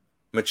Tiger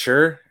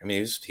mature? I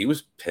mean, he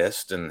was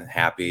pissed and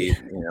happy,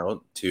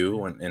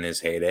 too, in his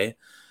heyday.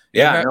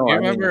 Yeah, you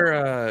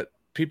remember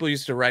people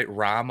used to write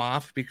Rahm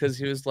off because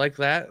he was like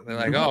that. They're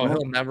like, oh,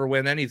 he'll never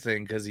win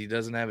anything because he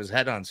doesn't have his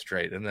head on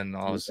straight. And then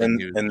all of a sudden,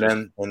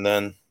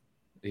 then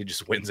he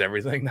just wins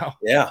everything now.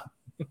 Yeah.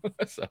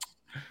 So.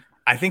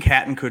 I think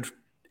Hatton could,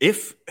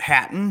 if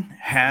Hatton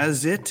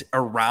has it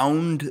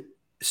around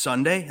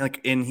Sunday,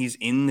 and he's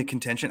in the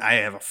contention, I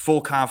have a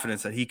full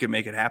confidence that he could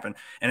make it happen.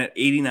 And at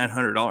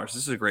 $8,900, this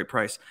is a great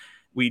price.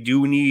 We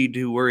do need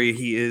to worry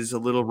he is a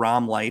little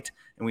Rahm light,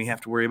 and we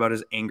have to worry about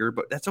his anger,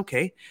 but that's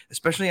okay,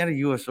 especially at a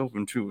U.S.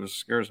 Open, too. It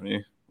scares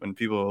me when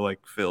people like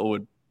Phil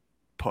would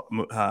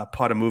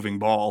putt a moving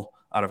ball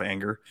out of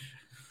anger.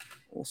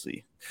 We'll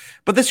see.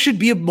 But this should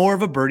be more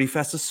of a birdie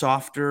fest, a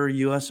softer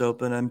U.S.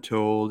 Open, I'm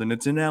told, and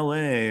it's in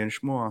L.A. and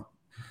schmore.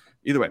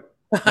 Either way,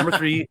 number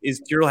 3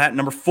 is Tyrrell Hatton.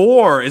 Number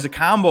 4 is a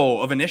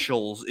combo of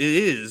initials.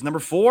 Number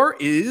 4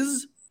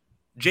 is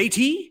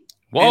JT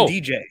and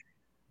DJ.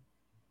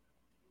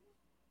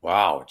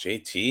 Wow,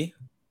 JT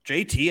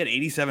at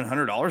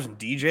 $8,700 and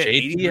DJ at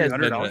JT has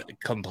 $8,300. Been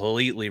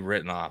completely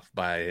written off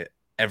by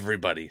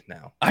everybody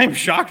now. I'm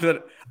shocked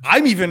that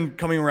I'm even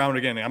coming around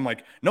again. I'm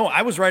like, no,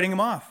 I was writing him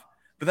off.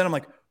 But then I'm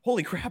like,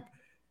 holy crap,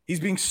 he's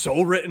being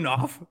so written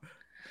off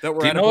that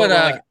we're. Do you know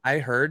what I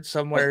heard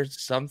somewhere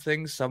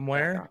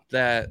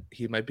that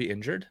he might be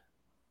injured?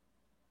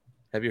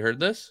 Have you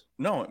heard this?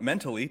 No,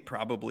 mentally,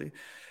 probably.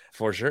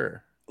 For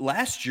sure.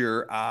 Last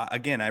year,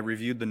 again, I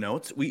reviewed the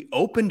notes. We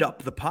opened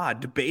up the pod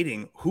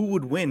debating who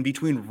would win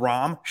between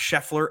Rahm,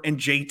 Scheffler, and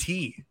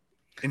JT.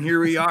 And here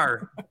we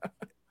are,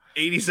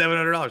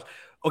 $8,700.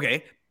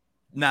 Okay,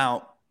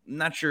 now,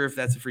 not sure if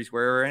that's a free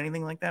square or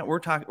anything like that.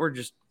 We're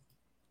just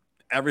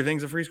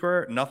everything's a free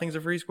square. Nothing's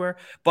a free square.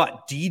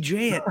 But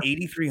DJ at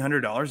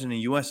 $8,300 in a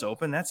U.S.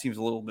 Open, that seems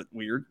a little bit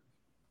weird.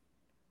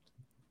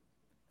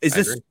 Is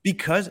this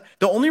because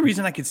the only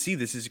reason I could see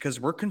this is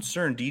because we're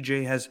concerned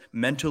DJ has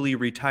mentally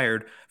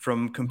retired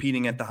from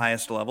competing at the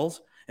highest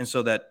levels. And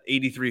so that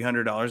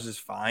 $8,300 is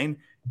fine.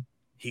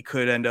 He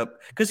could end up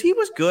because he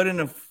was good in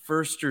a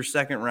first or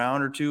second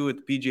round or two at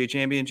the PGA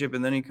Championship.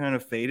 And then he kind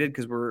of faded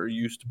because we're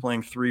used to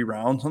playing 3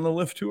 rounds on the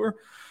Lift Tour.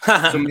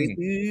 So maybe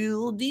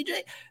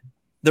DJ.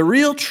 The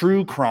real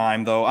true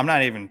crime, though,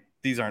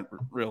 these aren't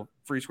real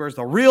free squares.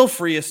 The real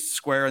freest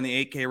square in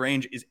the 8K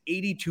range is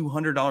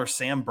 $8,200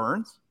 Sam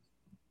Burns.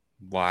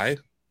 Why?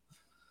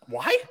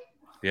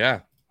 Yeah.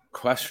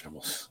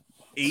 Questionable.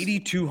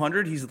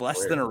 8,200. He's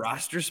less than a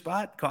roster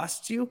spot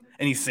costs you.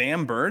 And he's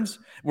Sam Burns.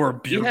 We're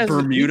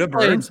Bermuda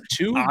Burns.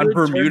 On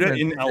Bermuda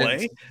in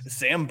LA.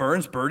 Sam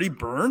Burns, Birdie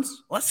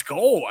Burns. Let's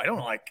go.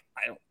 I'm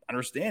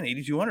understand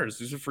 8,200 is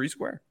just a free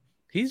square.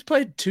 He's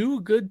played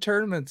 2 good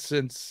tournaments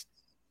since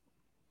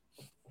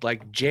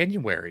like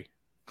January.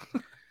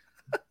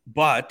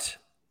 But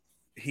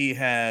he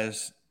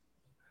has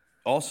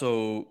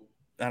also,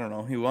 I don't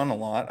know, he won a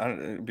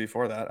lot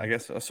before that, I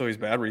guess. So he's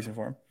bad recent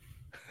form.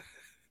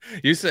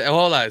 You said,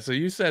 hold on. So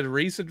you said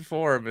recent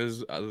form is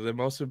the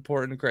most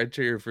important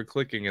criteria for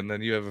clicking, and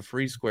then you have a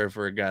free square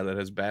for a guy that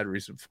has bad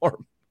recent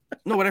form.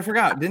 No, but I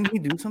forgot. Didn't he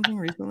do something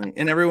recently?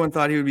 And everyone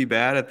thought he would be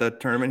bad at the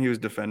tournament he was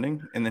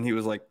defending, and then he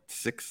was like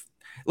 6th.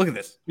 Look at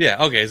this.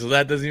 Yeah. Okay. So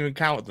that doesn't even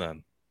count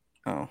then.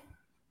 Oh.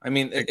 I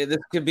mean,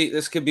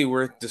 this could be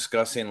worth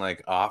discussing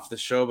like off the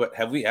show, but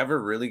have we ever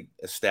really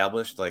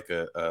established like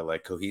a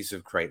like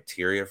cohesive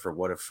criteria for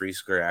what a free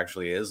square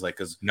actually is? Like,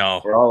 because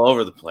we're all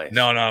over the place.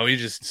 No, we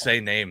just say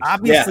names.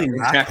 Obviously,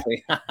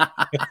 exactly.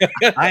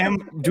 I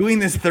am doing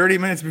this 30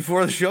 minutes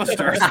before the show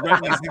starts,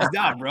 writing these things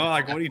down, bro.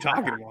 Like, what are you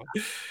talking about?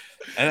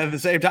 And at the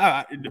same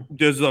time,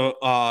 does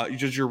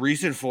your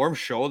recent form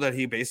show that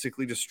he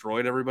basically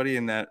destroyed everybody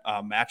in that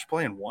match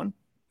play and won?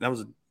 That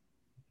was.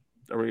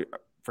 Are we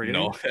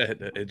forgetting? No,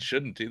 it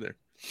shouldn't either.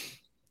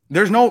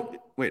 There's no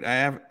wait.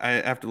 I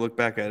have to look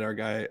back at our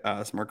guy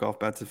Smart Golf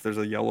Bets if there's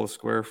a yellow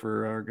square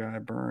for our guy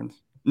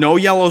Burns. No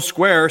yellow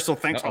square. So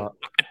thanks. I'll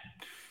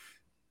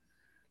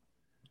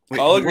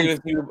agree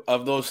with you.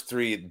 Of those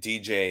 3,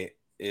 DJ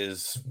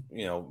is,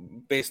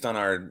 based on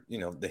our,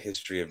 the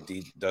history of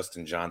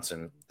Dustin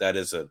Johnson, that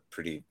is a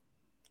pretty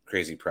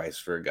crazy price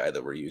for a guy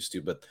that we're used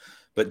to.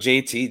 But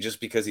JT, just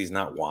because he's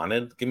not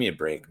wanted, give me a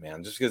break,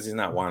 man. Just because he's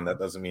not wanted, that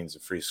doesn't mean it's a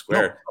free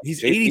square. No,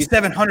 he's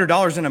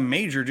 $8,700 in a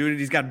major, dude.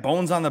 He's got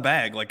bones on the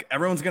bag. Like,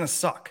 everyone's gonna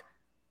suck.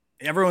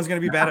 Everyone's gonna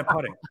be bad at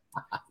putting.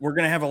 We're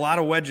gonna have a lot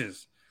of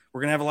wedges.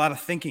 We're gonna have a lot of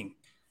thinking.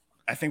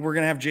 I think we're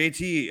gonna have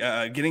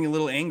JT getting a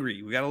little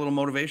angry. We got a little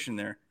motivation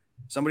there.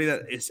 Somebody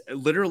that is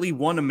literally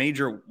won a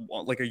major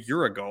like a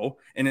year ago,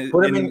 and it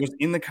was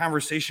in the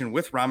conversation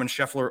with Ramen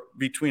Scheffler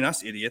between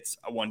us idiots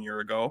 1 year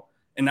ago,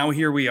 and now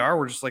here we are.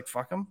 We're just like,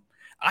 fuck him.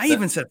 I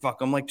even said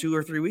fuck him like 2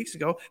 or 3 weeks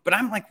ago, but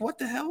I'm like, what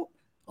the hell?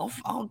 I'll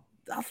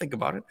think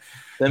about it.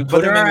 Then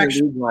put him in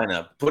your league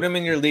lineup. Put him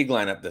in your league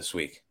lineup this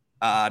week.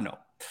 No.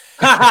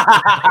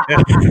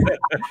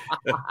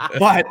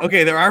 But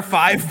okay, there are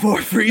 5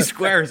 more free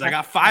squares. I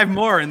got 5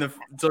 more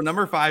so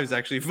number 5 is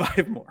actually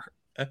 5 more.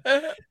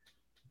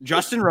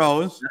 Justin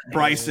Rose,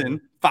 Bryson,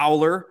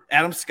 Fowler,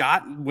 Adam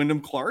Scott, Wyndham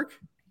Clark.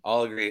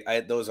 I'll agree.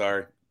 Those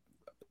are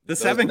the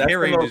 7K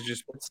range is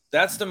just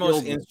that's the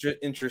most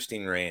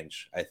interesting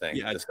range, I think.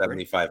 Yeah, the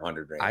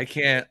 7,500 range.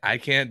 I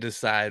can't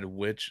decide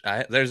which.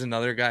 There's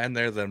another guy in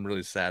there that I'm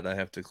really sad I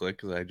have to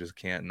click because I just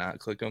can't not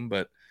click him.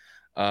 But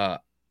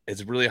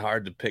it's really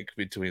hard to pick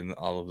between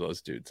all of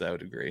those dudes. I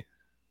would agree.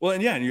 Well,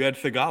 and you had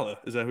Thigala.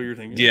 Is that who you're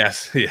thinking?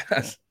 Yes. Yeah,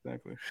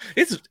 exactly.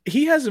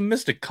 He hasn't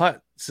missed a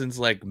cut since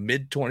like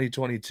mid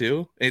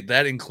 2022.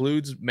 That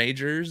includes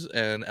majors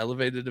and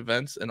elevated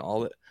events and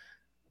all that.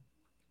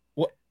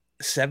 What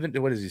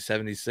is he?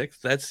 76?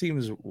 That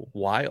seems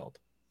wild.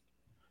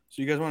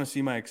 So you guys want to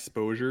see my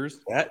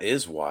exposures? That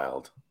is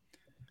wild.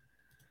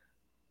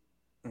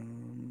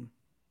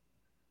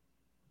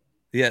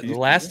 Yeah, the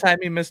last time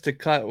he missed a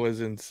cut was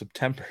in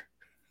September.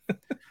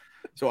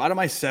 So out of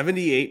my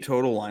 78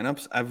 total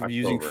lineups, I'm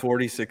using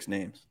 46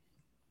 names.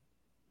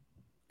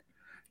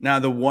 Now,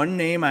 the one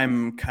name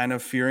I'm kind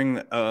of fearing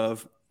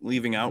of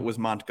leaving out was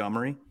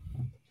Montgomery.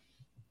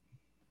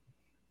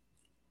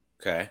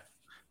 Okay.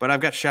 But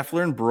I've got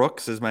Scheffler and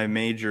Brooks as my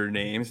major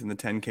names in the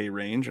 10K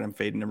range, and I'm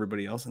fading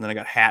everybody else. And then I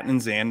got Hatton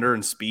and Xander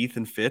and Spieth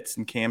and Fitz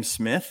and Cam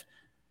Smith.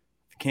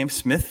 Cam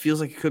Smith feels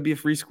like it could be a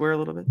free square a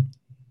little bit.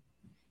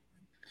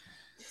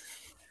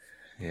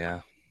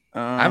 Yeah.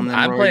 I'm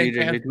playing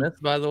Cam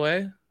Smith, by the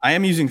way. I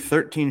am using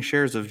 13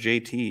 shares of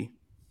JT.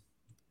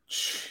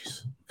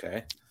 Jeez.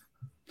 Okay.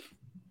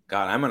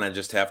 God, I'm going to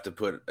just have to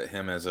put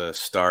him as a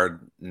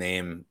starred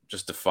name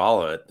just to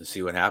follow it to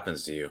see what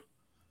happens to you.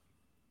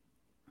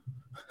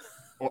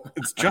 Well,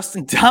 it's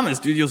Justin Thomas,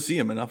 dude. You'll see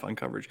him enough on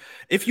coverage.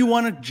 If you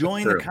want to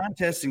join the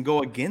contest and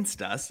go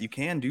against us, you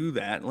can do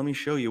that. Let me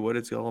show you what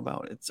it's all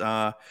about. It's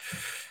have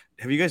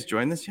you guys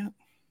joined this yet?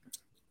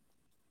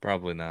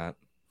 Probably not.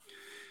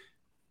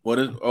 What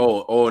is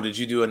did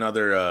you do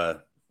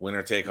another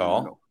winner take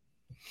all? No.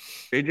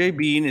 JJ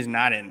Bean is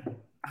not in.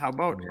 How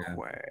about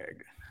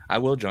Quag? I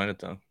will join it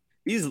though.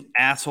 These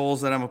assholes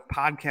that I'm a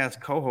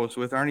podcast co-host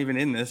with aren't even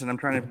in this, and I'm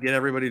trying to get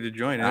everybody to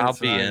join it. I'll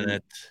be in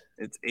it.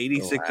 It's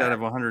 86 out of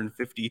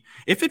 150.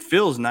 If it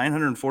fills,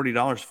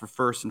 $940 for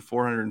first and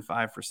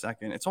 $405 for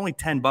second. It's only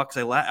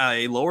 $10.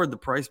 I lowered the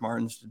price,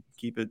 Martins, to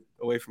keep it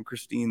away from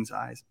Christine's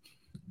eyes.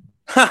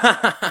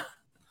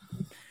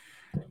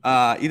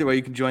 Either way,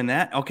 you can join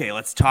that. Okay,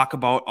 let's talk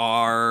about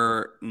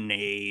our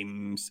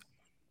names.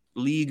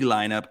 League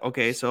lineup.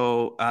 Okay,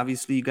 so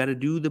obviously you got to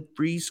do the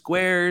free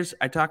squares.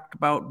 I talked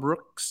about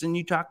Brooks and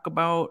you talk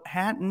about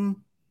Hatton.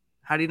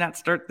 How do you not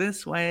start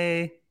this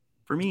way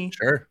for me?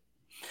 Sure.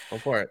 Go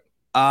for it.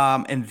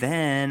 And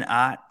then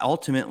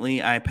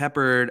ultimately I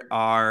peppered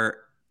our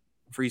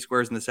free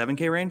squares in the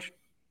 7K range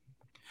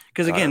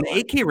Because again,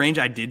 the 8K range,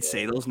 I did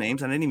say those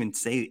names. I didn't even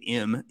say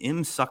Im.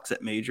 Im sucks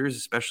at majors,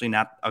 especially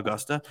not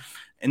Augusta.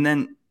 And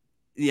then,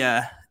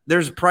 yeah,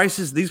 there's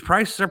prices. These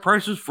prices are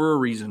prices for a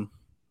reason.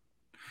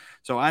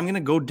 So I'm going to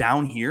go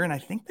down here, and I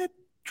think that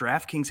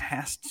DraftKings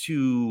has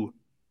to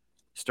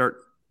start,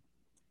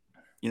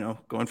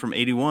 going from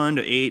 81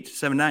 to 8 to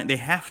 79. They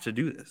have to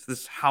do this.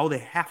 This is how they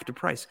have to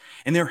price.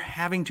 And they're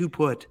having to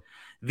put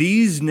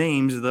these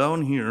names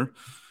down here.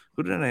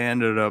 Who did I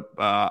ended up?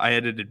 I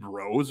edited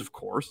Rose, of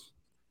course.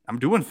 I'm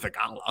doing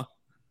Thagala.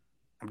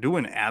 I'm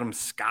doing Adam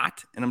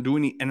Scott, and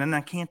then I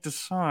can't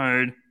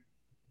decide.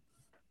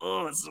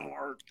 Oh, it's so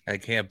hard. I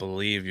can't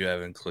believe you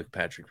haven't clicked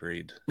Patrick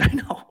Reed. I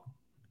know,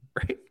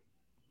 right?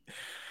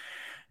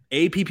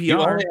 APPR. You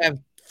only have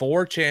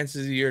 4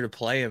 chances a year to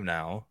play him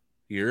now.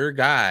 You're a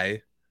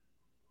guy,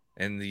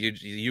 and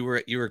you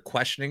were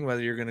questioning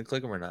whether you're going to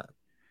click him or not.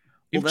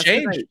 You've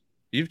changed.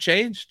 You've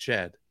changed,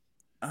 Chad.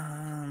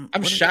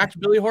 I'm shocked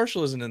Billy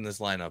Horschel isn't in this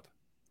lineup.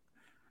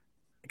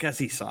 I guess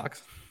he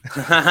sucks.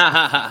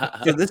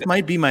 So this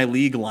might be my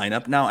league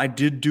lineup. Now, I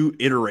did do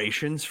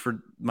iterations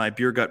for my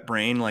beer gut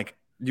brain. Like,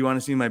 do you want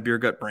to see my beer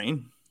gut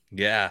brain?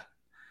 Yeah.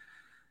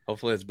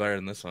 Hopefully it's better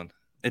than this one.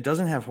 It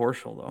doesn't have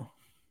Horschel, though.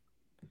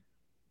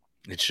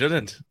 It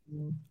shouldn't.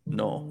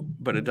 No,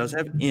 but it does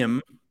have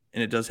Im,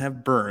 and it does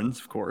have Burns,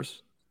 of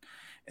course.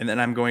 And then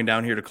I'm going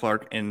down here to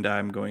Clark, and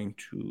I'm going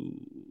to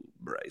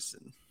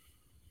Bryson.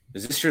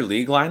 Is this your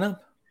league lineup?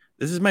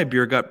 This is my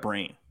beer gut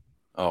brain.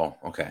 Oh,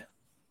 okay.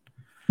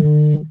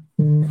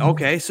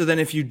 Okay, so then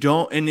if you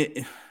don't,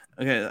 okay,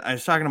 I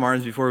was talking to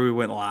Martins before we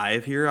went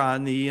live here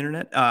on the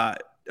internet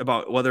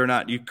about whether or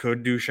not you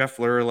could do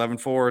Scheffler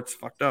 11-4. It's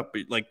fucked up,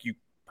 but like you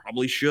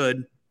probably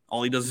should.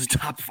 All he does is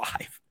top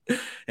 5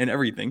 and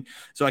everything.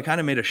 So I kind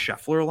of made a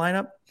Scheffler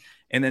lineup,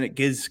 and then it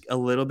gives a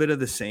little bit of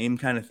the same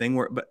kind of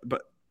thing.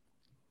 But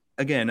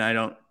again, I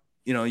don't.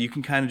 You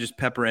can kind of just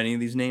pepper any of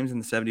these names in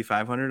the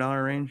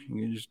 $7,500 range.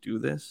 You can just do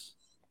this.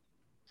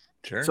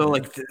 Sure. So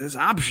like there's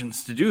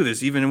options to do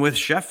this even with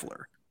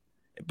Scheffler,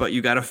 but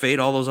you got to fade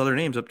all those other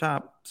names up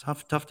top. It's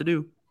tough to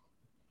do.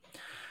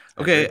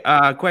 Okay,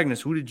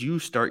 Quagnus, who did you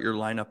start your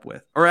lineup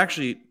with? Or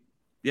actually,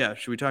 yeah,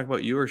 should we talk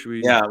about you or should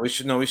we? Yeah, we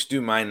should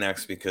do mine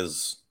next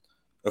because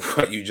of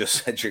what you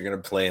just said you're going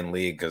to play in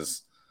league.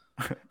 Because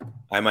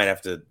I might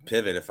have to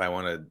pivot if I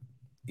want to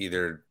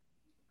either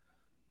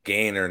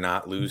gain or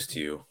not lose to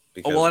you.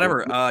 Well,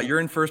 whatever.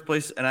 You're in first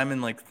place, and I'm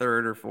in like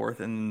 3rd or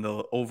 4th in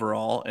the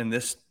overall. In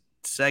this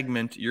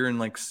segment, you're in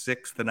like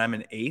 6th, and I'm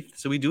in 8th.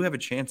 So we do have a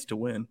chance to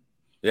win.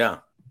 Yeah.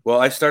 Well,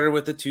 I started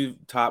with the 2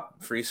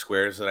 top free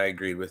squares that I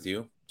agreed with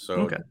you.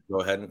 So Go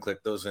ahead and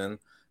click those in,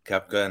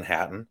 Koepka and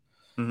Hatton.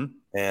 Mm-hmm.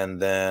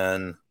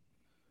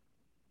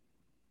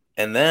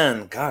 And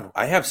then, God,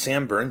 I have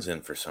Sam Burns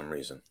in for some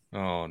reason.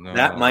 Oh no,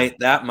 that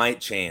might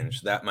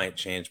change. But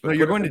no,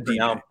 you're going to DJ.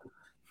 Now.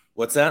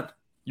 What's that?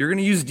 You're going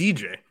to use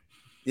DJ.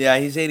 Yeah,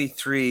 he's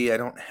 83. I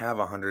don't have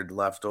 100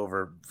 left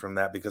over from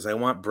that because I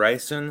want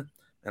Bryson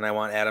and I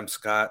want Adam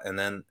Scott, and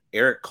then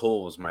Eric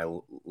Cole was my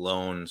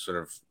lone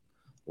sort of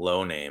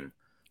low name.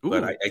 Ooh.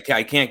 But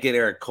I can't get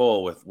Eric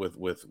Cole with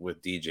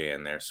DJ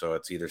in there, so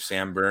it's either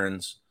Sam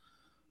Burns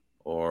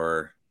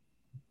or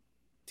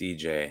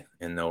DJ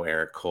and no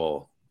Eric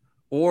Cole.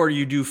 Or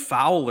you do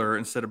Fowler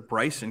instead of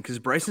Bryson because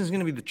Bryson's going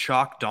to be the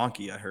chalk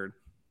donkey. I heard.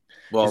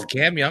 Well, is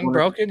Cam Young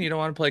broken? You don't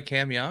want to play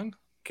Cam Young?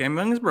 Cam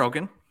Young is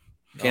broken.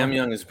 Cam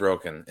Young is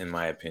broken, in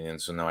my opinion,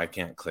 so no, I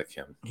can't click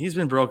him. He's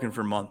been broken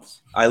for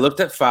months. I looked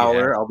at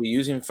Fowler. Yeah. I'll be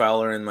using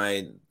Fowler in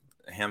my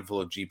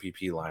handful of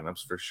GPP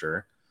lineups for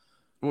sure.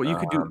 Well, you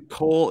could do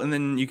Cole, and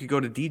then you could go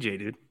to DJ,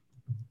 dude.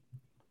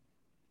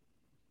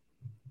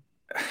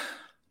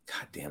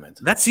 God damn it.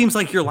 That seems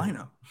like your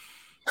lineup.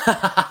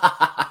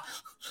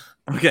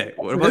 Okay,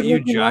 what about you,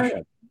 Josh?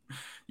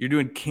 You're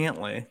doing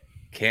Cantlay.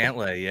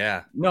 Cantlay,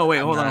 yeah. No, wait,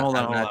 hold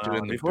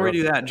on. Before we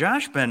do that,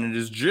 Josh Bennett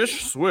is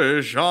just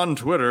swish on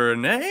Twitter,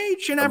 and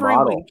each and every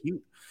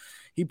week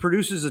he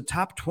produces a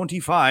top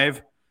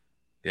 25.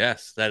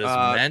 Yes, that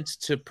is meant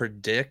to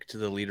predict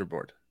the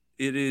leaderboard.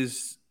 It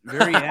is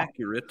very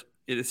accurate.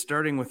 It is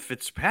starting with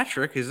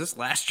Fitzpatrick. Is this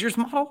last year's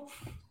model?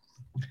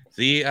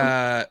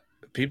 The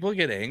people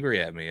get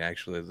angry at me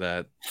actually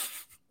that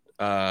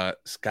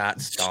Scott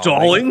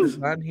Stallings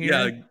on here.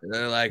 Yeah,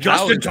 they're like,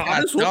 Justin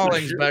Thomas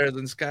Stallings better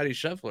than Scotty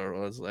Scheffler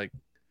was. Like,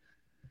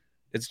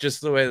 it's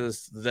just the way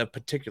the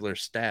particular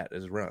stat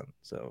is run.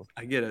 So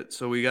I get it.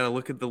 So we got to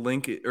look at the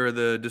link or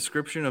the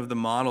description of the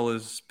model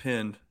is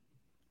pinned.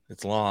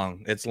 It's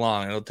long.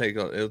 It'll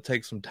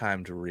take some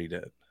time to read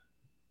it.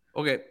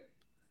 Okay.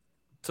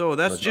 So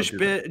that's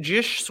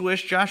just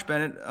swish Josh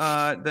Bennett.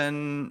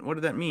 Then what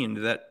did that mean?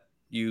 Did that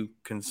you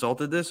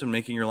consulted this and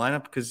making your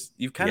lineup? Because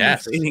you've kind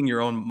of been fading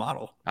your own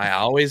model. I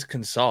always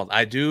consult.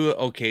 I do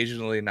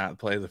occasionally not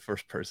play the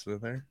first person in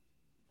there,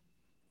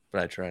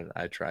 but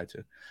I try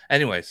to.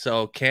 Anyway,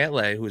 so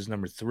Cantlay, who's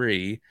number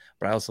 3,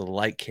 but I also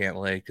like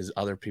Cantlay because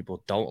other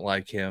people don't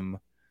like him,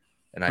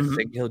 and I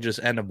think he'll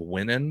just end up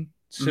winning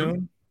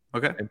soon.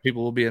 Okay. And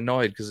people will be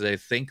annoyed because they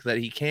think that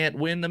he can't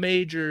win the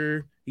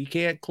major. He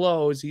can't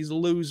close. He's a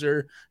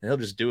loser. And he'll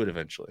just do it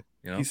eventually.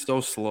 He's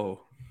so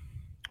slow.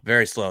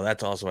 Very slow.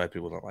 That's also why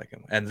people don't like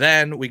him. And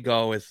then we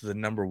go with the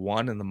number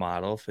 1 in the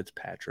model,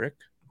 Fitzpatrick.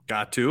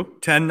 Got to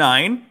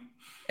 10-9.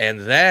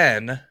 And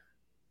then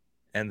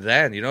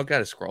you don't got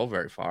to scroll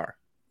very far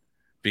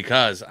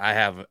because I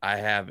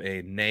have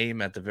a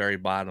name at the very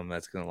bottom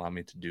that's going to allow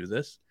me to do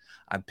this.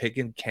 I'm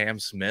picking Cam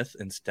Smith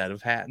instead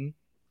of Hatton.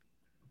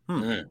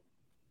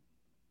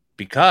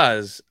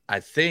 Because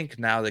I think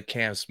now that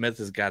Cam Smith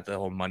has got the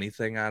whole money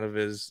thing out of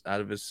his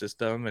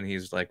system and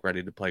he's like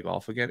ready to play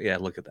golf again. Yeah,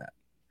 look at that.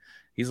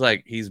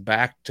 He's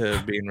back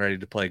to being ready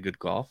to play good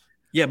golf.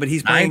 Yeah, but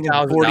he's playing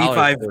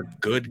 45 for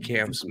good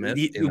Cam Smith.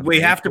 We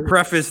have to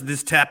preface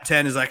this top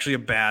 10 is actually a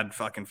bad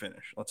fucking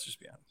finish. Let's just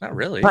be honest. Not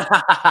really.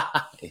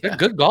 They're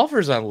good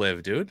golfers on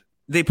Live, dude.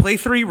 They play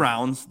 3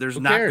 rounds. There's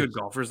not good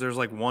golfers. There's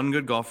like one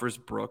good golfer,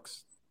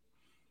 Brooks.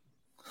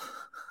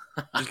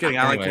 Just kidding.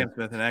 I like Cam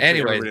Smith. And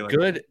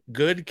anyways,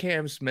 good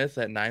Cam Smith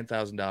at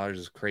 $9,000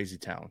 is crazy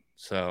town.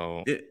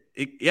 So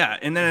yeah,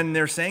 and then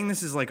they're saying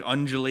this is like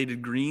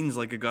undulated greens,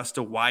 like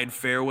Augusta wide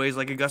fairways,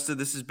 like Augusta.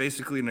 This is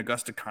basically an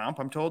Augusta comp,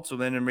 I'm told. So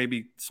then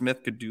maybe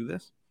Smith could do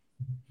this.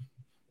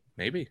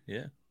 Maybe,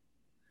 yeah.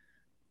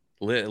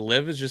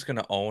 Liv is just going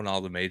to own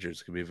all the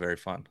majors. It could be very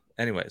fun.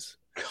 Anyways,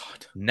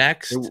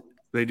 next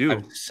they do.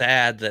 I'm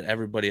sad that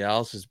everybody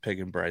else is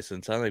picking Bryson.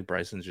 It sounds like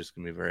Bryson's just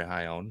going to be very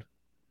high owned.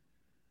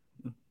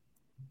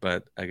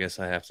 But I guess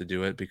I have to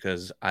do it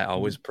because I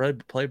always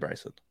play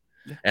Bryson.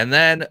 Yeah. And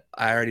then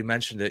I already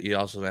mentioned it. You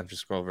also have to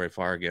scroll very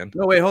far again.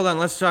 No, wait, hold on.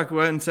 Let's talk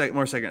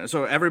more second.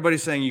 So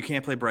everybody's saying you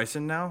can't play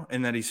Bryson now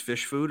and that he's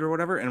fish food or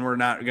whatever, and we're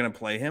not going to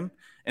play him.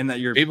 And that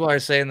people are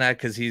saying that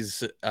because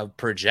he's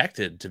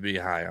projected to be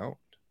high owned.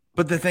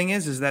 But the thing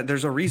is that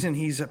there's a reason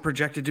he's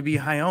projected to be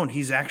high owned.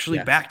 He's actually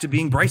back to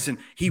being Bryson.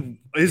 He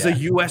is a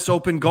U.S.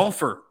 Open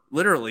golfer,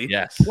 literally.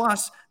 Yes.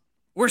 Plus,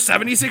 we're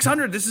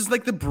 7,600. This is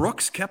like the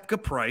Brooks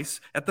Koepka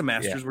price at the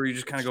Masters where you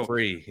just kind of go,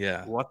 free.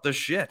 Yeah. What the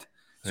shit?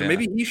 So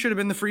maybe he should have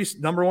been the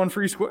number 1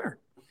 free square.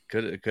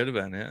 It could have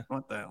been, yeah.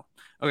 What the hell?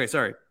 Okay,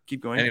 sorry.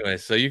 Keep going. Anyway,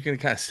 so you can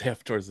kind of stay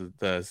up towards I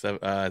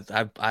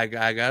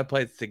gotta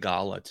play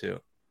Thigala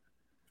too.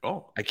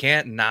 Oh, I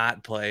can't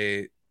not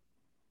play.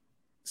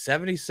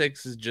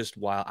 76 is just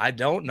wild. I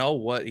don't know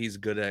what he's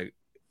good at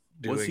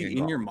doing. Was he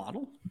in your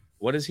model?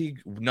 What is he?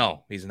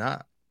 No, he's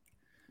not.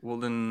 Well,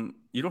 then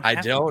you don't.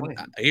 Have to play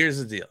him. Here's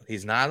the deal.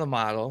 He's not a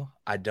model.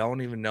 I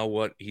don't even know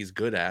what he's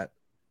good at.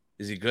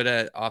 Is he good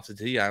at off the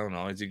tee? I don't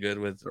know. Is he good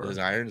with his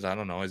irons? I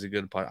don't know. Is he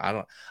good at putt? I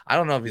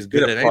don't know if he's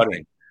good at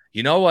anything.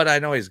 You know what I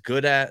know he's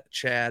good at,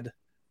 Chad?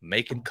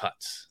 Making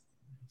cuts.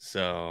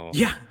 So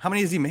yeah, how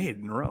many has he made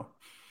in a row?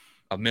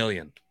 1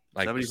 million.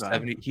 Like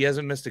 70. He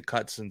hasn't missed a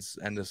cut since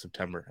end of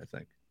September, I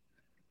think.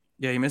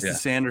 Yeah, he missed the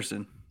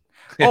Sanderson.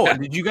 Oh,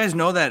 did you guys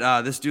know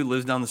that this dude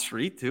lives down the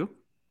street too?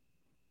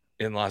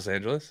 In Los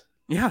Angeles?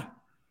 Yeah.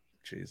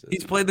 Jesus.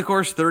 He's played the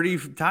course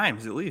 30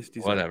 times at least.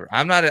 Whatever.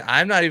 I'm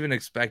not even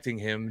expecting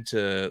him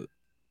to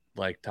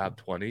like top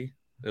 20.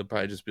 It'll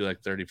probably just be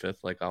like 35th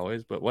like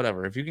always, but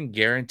whatever. If you can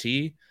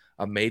guarantee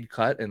a made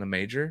cut in a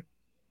major,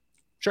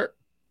 sure.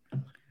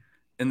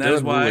 And that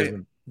is why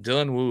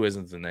Dylan Wu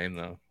isn't the name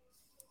though.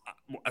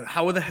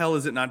 How the hell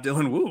is it not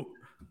Dylan Wu?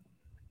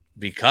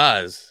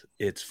 Because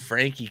it's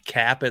Frankie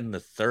Cappan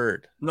the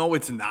third. No,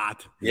 it's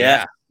not.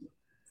 Yeah.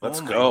 Let's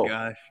go.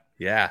 Gosh.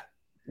 Yeah.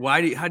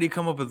 How do you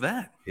come up with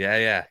that?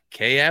 Yeah.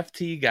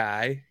 KFT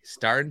guy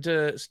starting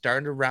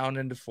to round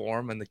into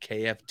form in the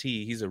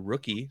KFT. He's a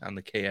rookie on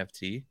the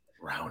KFT.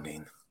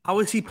 Rounding. How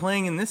is he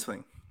playing in this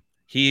thing?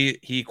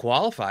 He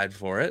qualified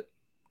for it.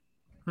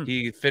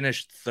 He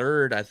finished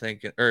third, I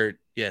think, third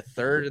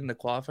in the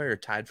qualifier, or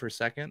tied for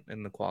second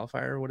in the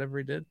qualifier, or whatever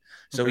he did.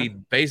 So he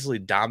basically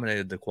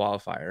dominated the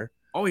qualifier.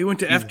 Oh, he went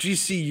to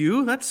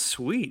FGCU? That's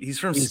sweet. He's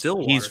from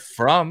Stillwater. He's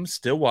from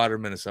Stillwater,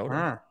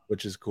 Minnesota,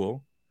 which is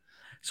cool.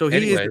 So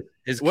anyway,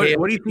 what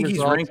do you think he's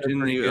ranked in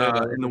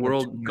the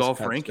world golf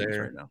rankings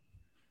right now?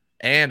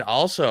 And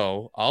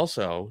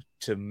also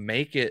to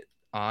make it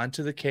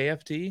onto the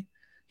KFT,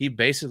 he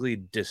basically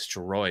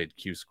destroyed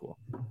Q School.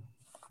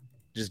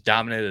 Just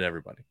dominated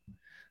everybody.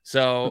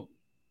 So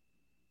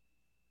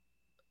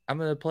I'm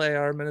gonna play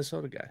our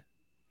Minnesota guy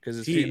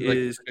because he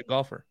is a good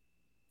golfer.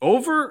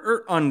 Over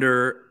or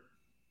under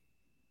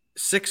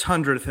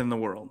 600th in the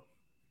world?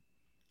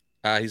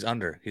 He's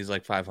under. He's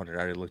like 500.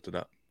 I already looked it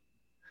up.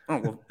 Oh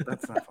well,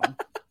 that's not fun.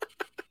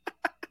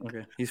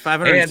 Okay, he's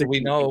 500. And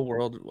we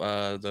know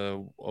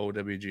the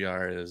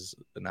OWGR is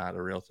not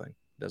a real thing.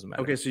 Doesn't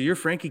matter. Okay, so you're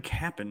Frankie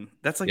Cappan.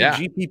 That's like a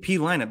GPP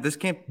lineup. This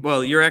can't.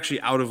 Well, you're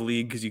actually out of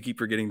league because you keep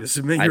forgetting to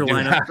submit your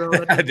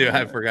lineup. I do.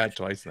 I forgot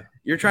twice now.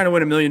 You're trying to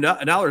win $1 million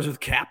with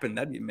Cappan.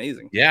 That'd be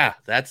amazing. Yeah,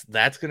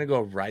 that's gonna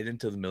go right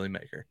into the Millie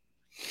Maker.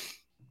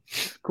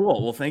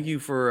 Cool. Well, thank you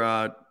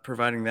for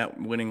providing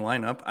that winning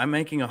lineup. I'm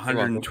making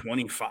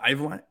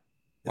 125 line. Is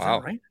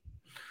that right?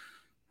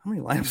 How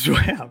many lineups do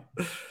I have?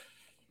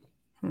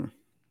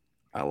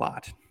 A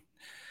lot.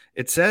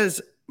 It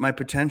says my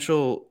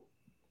potential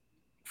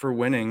for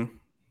winning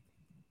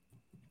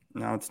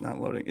No, it's not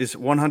loading. It's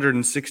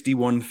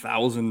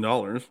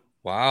 $161,000.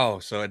 Wow.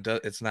 So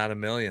it's not $1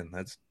 million.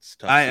 That's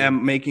tough. I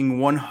am making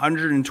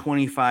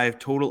 125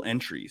 total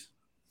entries.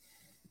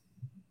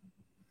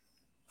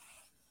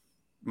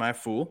 Am I a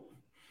fool?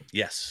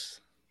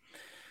 Yes.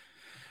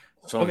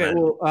 So okay.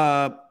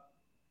 Well,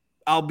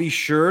 I'll be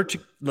sure to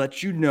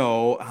let you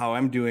know how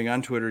I'm doing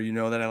on Twitter. You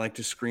know that I like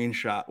to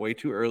screenshot way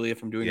too early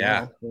if I'm doing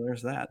well. So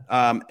there's that.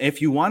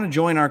 If you want to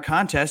join our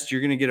contest,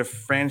 you're going to get a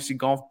Fantasy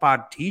Golf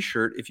Pod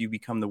t-shirt if you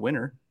become the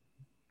winner.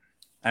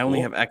 I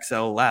only have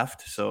XL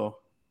left, so.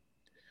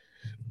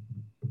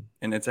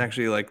 And it's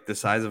actually like the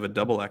size of a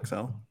double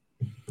XL.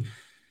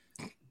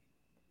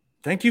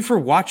 Thank you for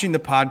watching the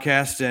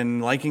podcast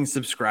and liking,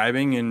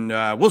 subscribing, and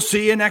we'll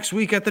see you next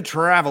week at the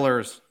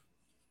Travelers.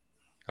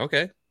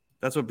 Okay.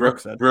 That's what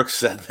Brooks said. Brooks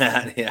said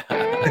that, yeah. I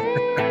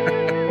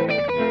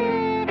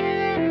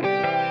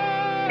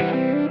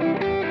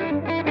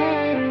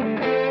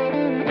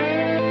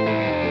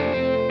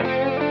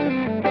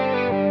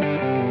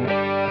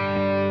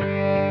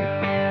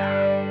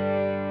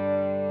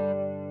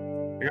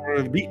gotta go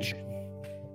to the beach.